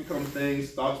 Thoughts become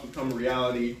things, thoughts become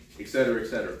reality, etc.,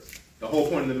 etc. The whole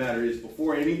point of the matter is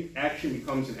before any action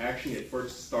becomes an action, it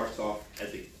first starts off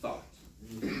as a thought.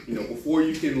 You know, before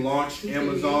you can launch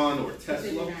Amazon or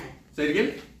Tesla. Say it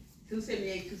again?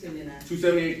 278, 279.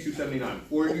 278, 279.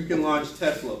 Before you can launch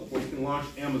Tesla, before you can launch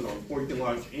Amazon, before you can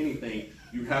launch anything,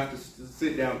 you have to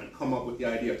sit down and come up with the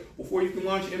idea. Before you can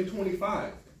launch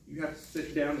M25, you have to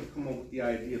sit down and come up with the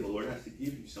idea. The Lord has to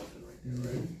give you something right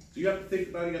there, right? So you have to think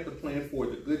about it. You have to plan for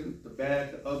it. The good, the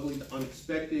bad, the ugly, the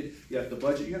unexpected. You have to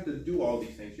budget. You have to do all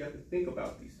these things. You have to think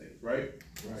about these things, right?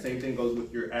 Same thing goes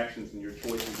with your actions and your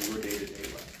choices in your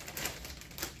day-to-day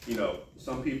life. You know,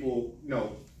 some people, you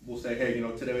know, will say, hey, you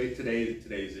know,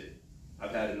 today's it.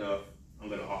 I've had enough. I'm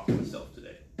going to off myself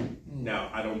today. Now,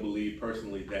 I don't believe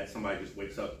personally that somebody just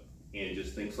wakes up and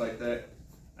just thinks like that.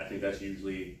 I think that's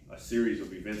usually a series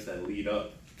of events that lead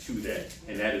up to that,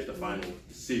 and that is the final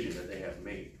decision that they have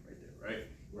made right there, right?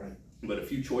 Right. But a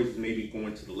few choices, maybe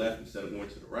going to the left instead of going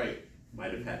to the right,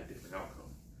 might have had a different outcome.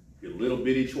 Your little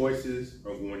bitty choices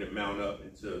are going to mount up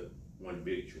into one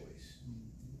big choice,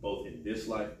 both in this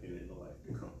life and in the life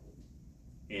to come.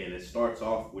 And it starts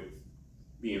off with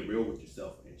being real with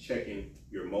yourself and checking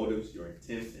your motives, your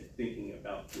intents, and thinking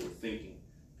about your thinking.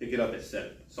 Pick it up at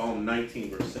 7. Psalm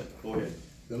 19, verse 7. Go ahead.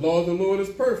 The law of the Lord is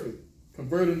perfect,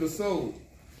 converting the soul.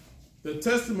 The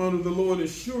testimony of the Lord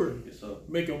is sure, Yes, sir.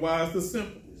 making wise the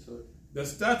simple. Yes, sir. The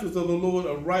statutes of the Lord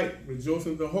are right,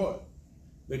 rejoicing the heart.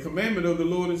 The commandment of the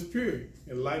Lord is pure,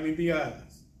 enlightening the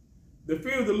eyes. The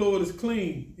fear of the Lord is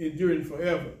clean, enduring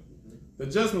forever. The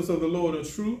judgments of the Lord are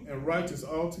true and righteous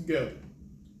altogether.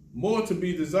 More to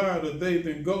be desired are they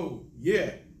than gold,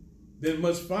 yea, than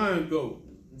much fine gold.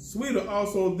 Sweeter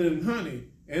also than honey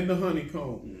and the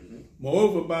honeycomb.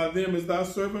 Moreover, by them is thy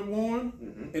servant warned,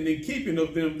 and in keeping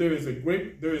of them there is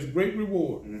great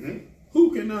reward.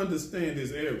 Who can understand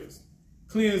his errors?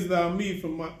 Cleanse thou me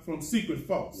from secret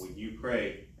faults. When you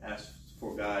pray, ask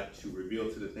for God to reveal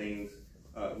things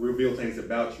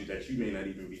about you that you may not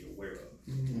even be aware of.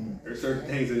 There are certain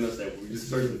things in us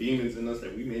certain demons in us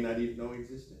that we may not even know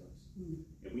exist in us.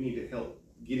 And we need to help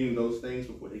getting those things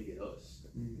before they get us.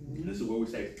 This is where we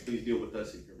say, please deal with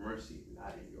us in your mercy,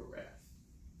 not in your wrath.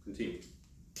 Continue.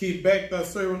 Keep back thy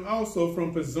servant also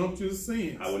from presumptuous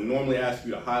sins. I would normally ask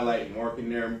you to highlight and mark in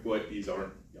there, but these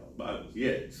aren't y'all's Bibles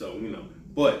yet. So, you know,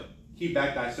 but keep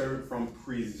back thy servant from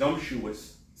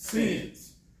presumptuous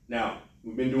sins. Now,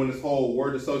 we've been doing this whole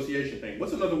word association thing.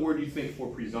 What's another word you think for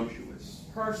presumptuous?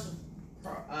 Purposeful.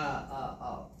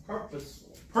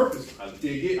 Purposeful. I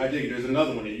dig it. There's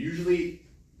another one. It usually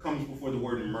comes before the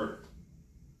word murder.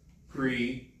 There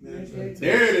it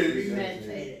is.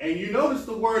 Premeditated. And you notice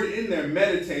the word in there,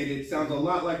 meditated, sounds a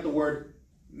lot like the word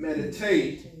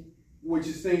meditate, which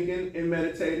is thinking and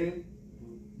meditating.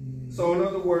 So in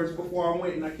other words, before I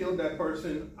went and I killed that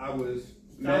person, I was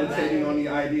meditating on the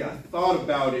idea. I thought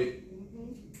about it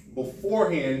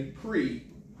beforehand,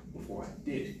 before I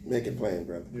did it. Make it plain,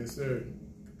 brother. Yes, sir.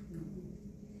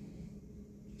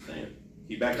 Saying,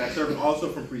 keep back that servant also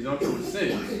from presumptuous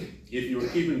sins. If you are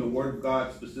keeping the word of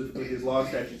God, specifically his laws,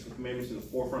 statutes, and commandments in the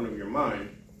forefront of your mind,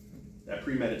 that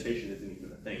premeditation isn't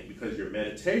even a thing, because your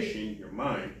meditation, your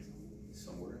mind, is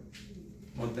somewhere else.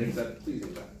 On things that are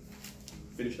pleasing God.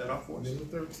 Finish that off for us. Number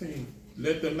 13.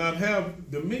 Let them not have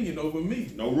dominion over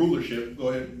me. No rulership. Go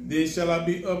ahead. Then shall I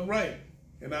be upright,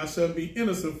 and I shall be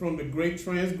innocent from the great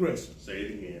transgression. Say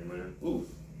it again, man. Oof.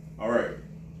 All right.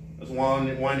 Let's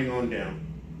winding on down.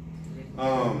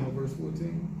 Verse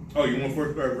 14. Oh, you want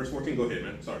verse 14? Go ahead,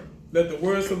 man. Sorry. Let the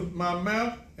words of my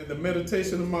mouth and the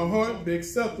meditation of my heart be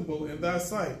acceptable in thy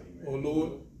sight, O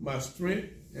Lord, my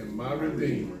strength and my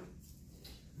redeemer.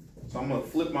 So I'm gonna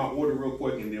flip my order real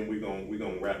quick, and then we're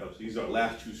gonna wrap up. So these are our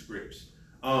last two scripts.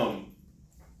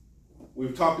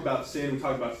 We've talked about sin, we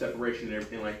talked about separation and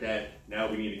everything like that. Now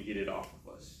we need to get it off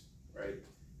of us, right?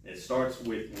 And it starts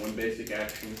with one basic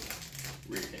action: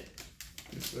 repent.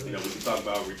 Yes, you know, we can talk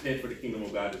about repent for the kingdom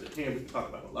of God is at hand. We can talk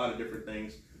about a lot of different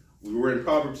things. We were in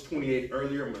Proverbs 28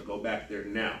 earlier. I'm going to go back there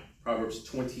now. Proverbs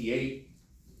 28.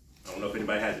 I don't know if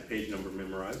anybody has a page number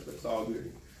memorized, but it's all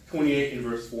good. 28 and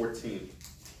verse 14.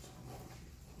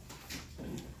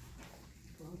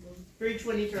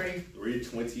 3:23.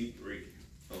 3:23.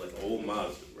 I like old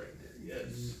Mazda right there.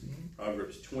 Yes.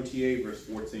 Proverbs 28, verse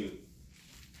 14.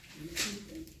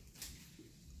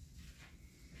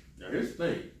 Now here's the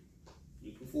thing.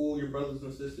 You can fool your brothers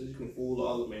and sisters. You can fool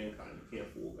all of mankind. You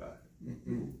can't fool God.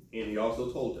 And he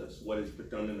also told us what is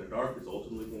done in the dark is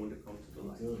ultimately going to come to the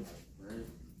light. Right?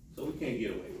 So we can't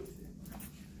get away with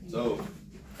it. So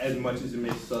as much as it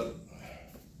may suck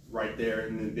right there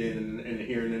and then and the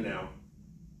here and the now,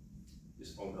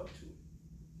 just own up to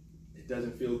it. It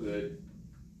doesn't feel good,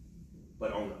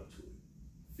 but own up to it.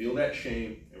 Feel that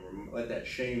shame and let that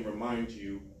shame remind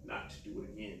you not to do it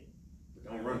again. But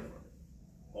don't run from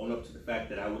it. Own up to the fact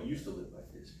that I used to live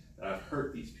like this, that I've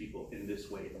hurt these people in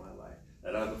this way in my life,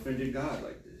 that I've offended God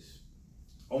like this.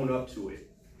 Own up to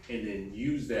it, and then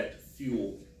use that to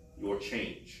fuel your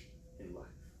change in life.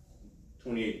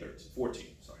 14,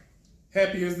 sorry.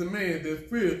 Happy is the man that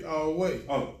feareth always.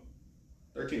 Oh,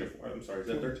 13 or 14. I'm sorry, is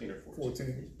that 13 or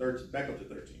 14? 14. Back up to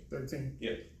 13. 13.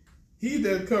 Yeah. He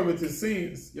that covereth his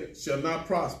sins shall not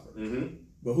prosper.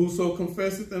 But whoso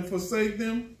confesseth and forsake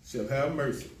them shall have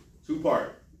mercy.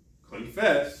 2-part.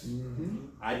 Confess.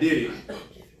 I did it.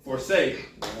 Forsake.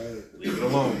 Leave it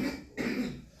alone.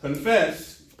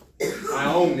 Confess.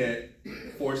 I own that.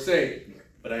 Forsake.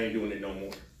 But I ain't doing it no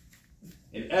more.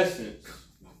 In essence,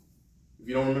 if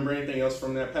you don't remember anything else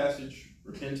from that passage,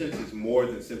 repentance is more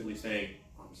than simply saying,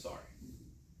 I'm sorry.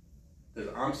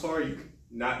 Because I'm sorry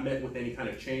not met with any kind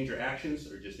of change or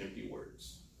actions or just empty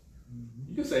words.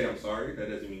 You can say I'm sorry. That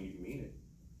doesn't mean you mean it.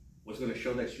 What's going to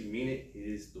show that you mean it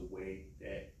is the way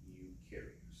that you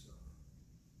carry yourself.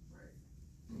 Right?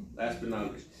 Last but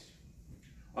not least,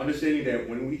 understanding that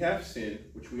when we have sin,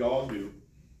 which we all do,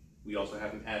 we also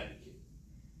have an advocate.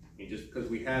 And just because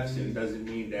we have sin doesn't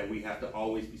mean that we have to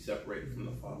always be separated from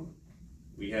the Father.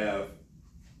 We have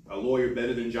a lawyer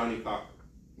better than Johnny Cochran.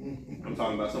 I'm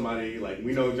talking about somebody like,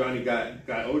 we know Johnny got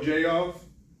OJ off.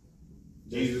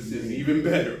 Jesus is even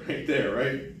better right there,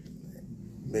 right?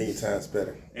 Many times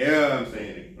better. Yeah, I'm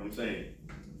saying it.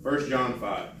 1 John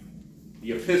 5,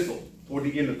 the epistle toward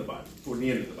the end of the Bible. 1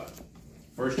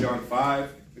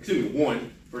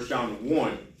 John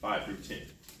 1, 5 through 10.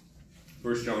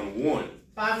 1 John 1.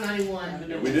 591.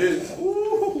 There we is.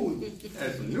 Ooh,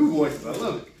 that's some new voices. I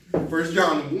love it. 1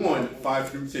 John 1, 5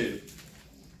 through 10.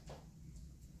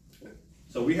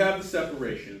 So we have the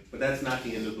separation, but that's not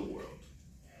the end of the world.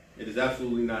 It is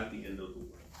absolutely not the end of the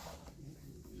world.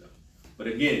 No. But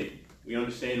again, we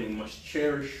understand we must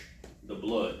cherish the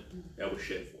blood that was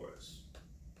shed for us.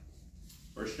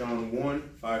 1 John 1,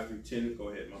 5 through 10. Go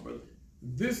ahead, my brother.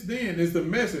 This then is the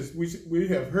message which we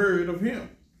have heard of him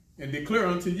and declare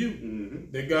unto you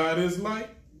that God is light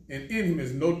and in him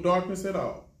is no darkness at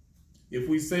all. If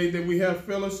we say that we have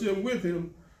fellowship with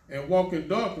him and walk in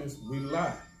darkness, we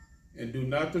lie and do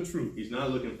not the truth. He's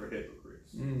not looking for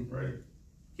hypocrites, right?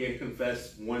 Can't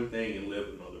confess one thing and live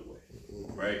another way,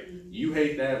 right? You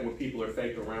hate that when people are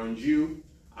fake around you.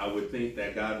 I would think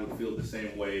that God would feel the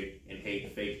same way and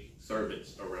hate fake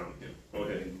servants around him. Go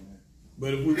ahead.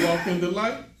 But if we walk in the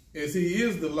light, as he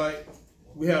is the light,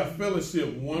 we have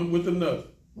fellowship one with another.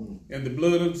 And the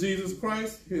blood of Jesus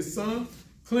Christ, his son,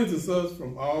 cleanses us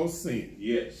from all sin.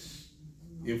 Yes.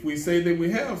 If we say that we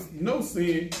have no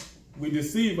sin, we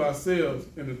deceive ourselves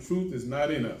and the truth is not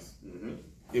in us.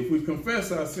 If we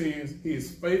confess our sins, he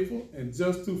is faithful and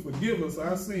just to forgive us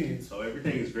our sins. So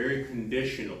everything is very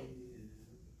conditional.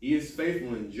 He is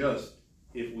faithful and just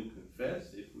if we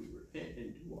confess, if we repent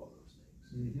and do all those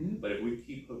things. But if we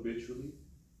keep habitually,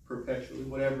 perpetually,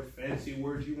 whatever fancy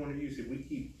words you want to use, if we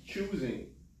keep choosing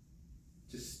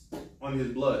to on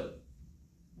his blood,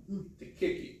 to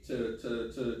kick it,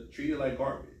 to treat it like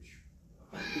garbage,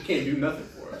 he can't do nothing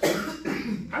for us.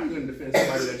 How are you going to defend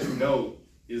somebody that you know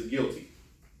is guilty?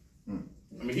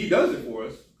 I mean, he does it for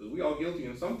us because we all guilty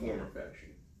in some form or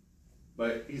fashion.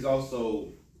 But he's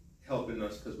also helping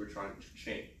us because we're trying to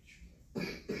change.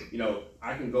 You know,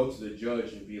 I can go to the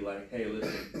judge and be like, hey,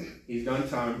 listen, he's done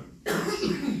time.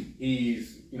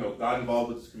 He's, got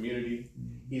involved with his community.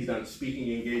 He's done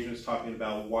speaking engagements talking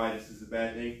about why this is a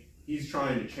bad thing. He's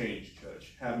trying to change,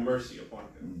 Judge. Have mercy upon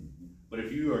him. But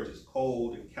if you are just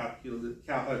cold and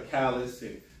callous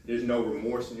and there's no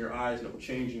remorse in your eyes, no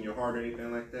change in your heart or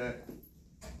anything like that,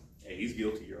 hey, he's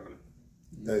guilty, Your Honor.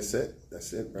 That's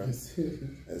it, bro.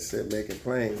 That's it, make it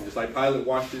plain. Just like Pilate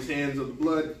washed his hands of the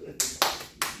blood,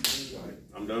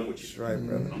 I'm done with you. That's right,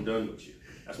 brother. I'm done with you.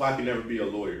 That's why I can never be a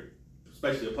lawyer.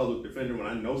 especially a public defender, when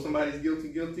I know somebody's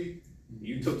guilty,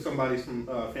 you took somebody's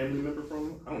family member from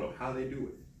them, I don't know how they do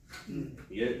it.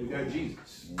 Yet we got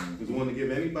Jesus, who's the one to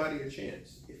give anybody a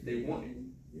chance if they want it.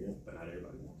 But not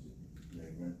everybody wants it.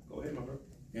 Go ahead, my brother.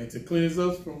 And to cleanse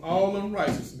us from all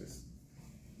unrighteousness.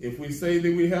 If we say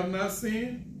that we have not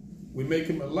sinned, we make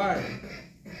him a liar,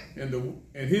 and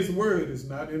his word is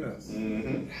not in us.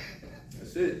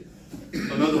 That's it.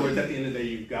 So in other words, at the end of the day,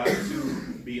 you've got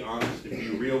to be honest and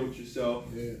be real with yourself.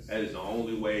 Yes. That is the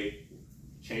only way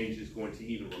change is going to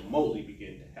even remotely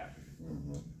begin to happen.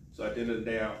 So at the end of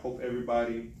the day, I hope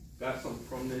everybody got something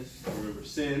from this. Remember,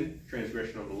 sin,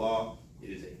 transgression of the law, it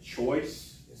is a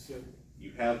choice. Yes, sir.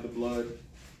 You have the blood.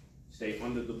 Stay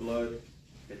under the blood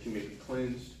that you may be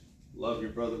cleansed. Love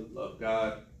your brother. Love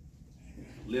God.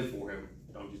 Live for him.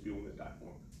 Don't just be willing to die for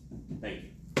him. Thank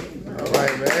you. All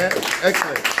right, man.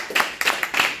 Excellent.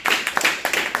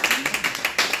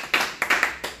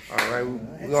 All right,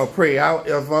 we're gonna pray out.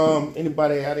 If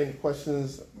anybody had any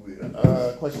questions,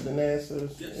 question and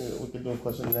answers, we can do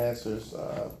question and answers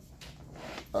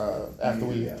after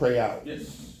we pray out.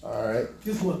 Yes. All right.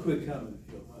 Just one quick comment,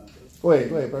 if you don't mind. Go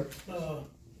ahead, bro.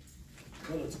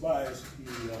 Brother Tobias, he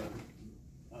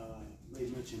made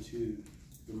mention to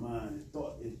the mind.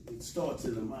 It starts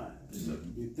in the mind.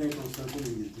 You think on something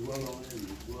and you dwell on it and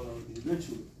you dwell on it.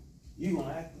 Eventually, you're going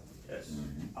to act on it. Yes.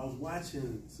 I was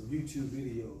watching some YouTube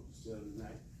videos the other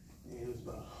night, and it was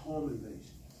about home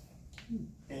invasion.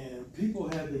 And people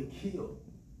have been killed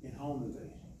in home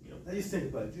invasion. Now just think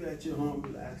about it. You're at your home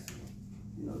relaxing,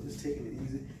 just taking it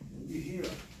easy, and you hear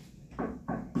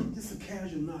just a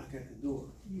casual knock at the door.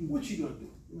 What you gonna do?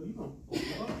 You're gonna open the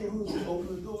door. Okay, who's gonna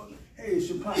open the door? Hey, it's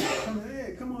your partner. Come in.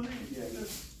 Hey, come on in. Yeah,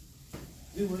 let's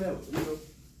do whatever.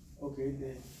 Okay,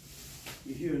 then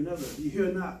you hear a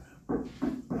knock,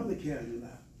 another casual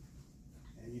knock,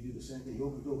 and you do the same thing. You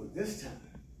open the door, but this time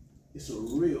it's a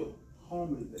real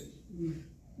home invasion.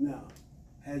 Now,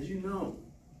 had you known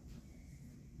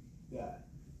that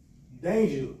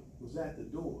danger was at the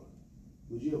door,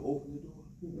 would you have opened the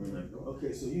door?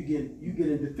 Okay, so you get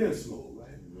in defense mode,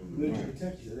 right? Ready to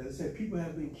protect yourself. As I said, people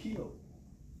have been killed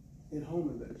in home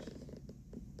invasion.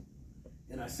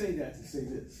 And I say that to say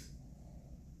this.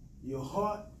 Your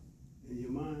heart and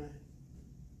your mind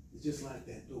is just like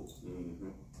that door.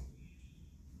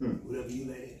 Whatever you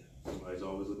let in. Somebody's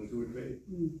always looking to invade.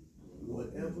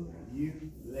 Whatever you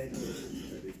let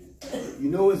in. You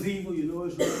know it's evil, you know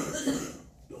it's wrong.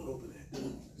 Don't open that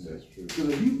door. That's true. Because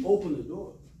if you open the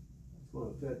door, it's going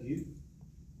to affect you.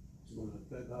 It's going to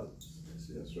affect others.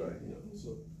 That's right. So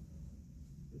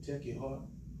protect your heart,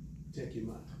 protect your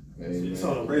mind.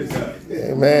 Amen. Praise God.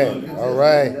 Amen. All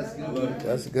right.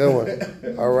 That's a good one.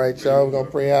 All right, y'all. We're going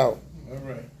to pray out. All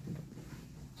right.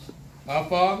 Our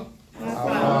Father,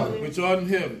 which art in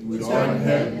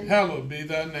heaven, hallowed be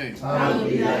thy name.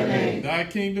 Thy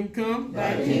kingdom come,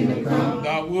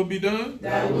 thy will be done,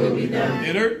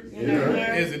 in earth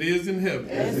as it is in heaven.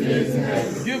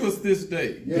 Give us this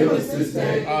day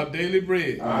our daily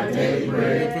bread,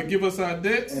 and forgive us our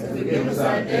debts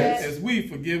as we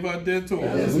forgive our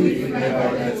debtors.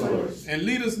 And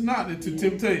lead us not into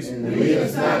temptation, but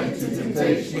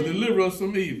deliver us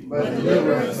from evil.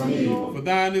 For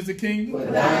thine is the kingdom,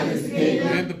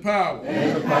 and the power,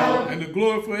 and the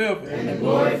glory forever.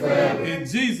 In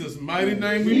Jesus' mighty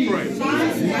name we pray.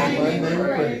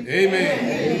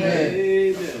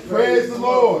 Amen. Praise the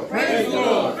Lord. Praise the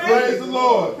Lord. Praise the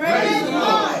Lord. Praise the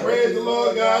Lord. Praise the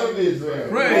Lord God of Israel.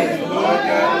 Praise the Lord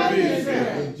God of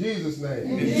Israel. In Jesus'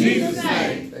 name. In Jesus'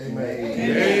 name. Amen.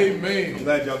 Amen. I'm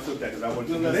glad y'all took that because I want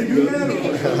to know they do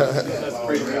that.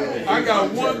 Praise God. I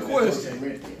got one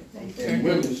question.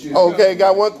 Okay,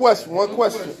 got one question. One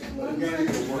question.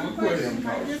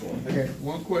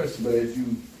 But if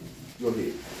you go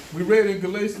ahead. We read in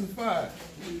Galatians 5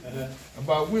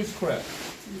 about witchcraft.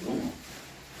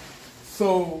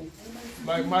 So,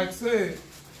 like Mike said,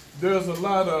 there's a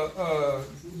lot of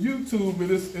YouTube,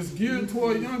 but it's geared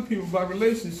toward young people about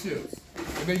relationships.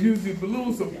 And they use these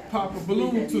balloons to pop a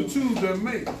balloon to choose their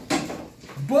mate.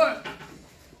 But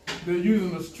they're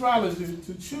using astrology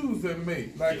to choose their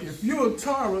mate. Like if you're a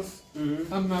Taurus,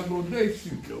 I'm not going to date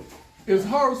you. Is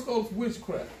horoscopes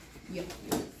witchcraft? Yeah.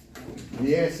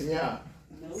 Yes, yeah.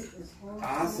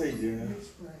 I say yeah.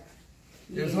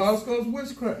 Is horoscopes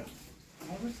witchcraft?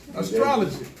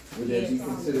 Astrology. Would that be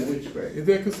considered witchcraft? Is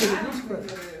that considered witchcraft?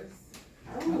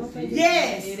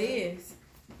 Yes. It is.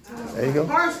 There you go.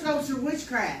 Horoscopes are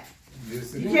witchcraft.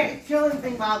 Yes, it You is. can't tell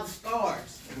anything by the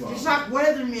stars. The shock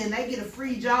weathermen, they get a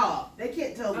free job. They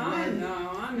can't tell the I weather.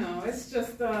 know. It's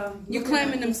just you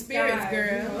claiming them spirits, sky,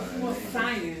 girl. You know, it's more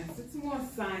science. It's more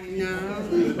science. No.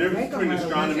 There's a difference between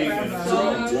astronomy and You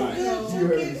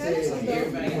heard me say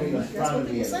between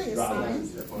astronomy and astrology.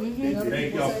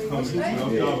 Thank y'all for coming.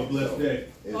 Y'all have a blessed day.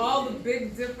 All the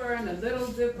Big Dipper and the Little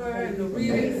Dipper and the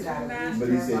readings from that. But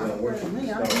he said don't worship.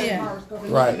 Yeah.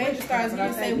 Right. Major stars, he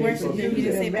didn't say worship them, he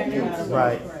didn't say background.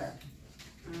 Right.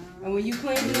 And when you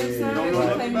claim them signs, you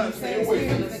claim them same Even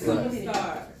spirit. the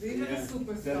superstars. Even the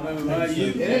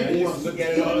superstars. Look at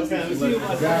it all the time.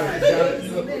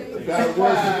 Gotta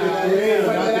worship the creator,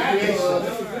 not the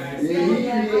creation.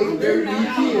 Yeah, he created very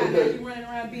You running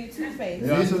around being two-faced.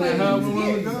 Yeah, so they have one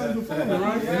of the guys before, right?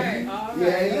 Right. All right.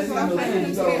 Yeah, That's what I'm claiming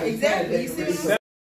them spirits. Exactly. You see what I'm saying?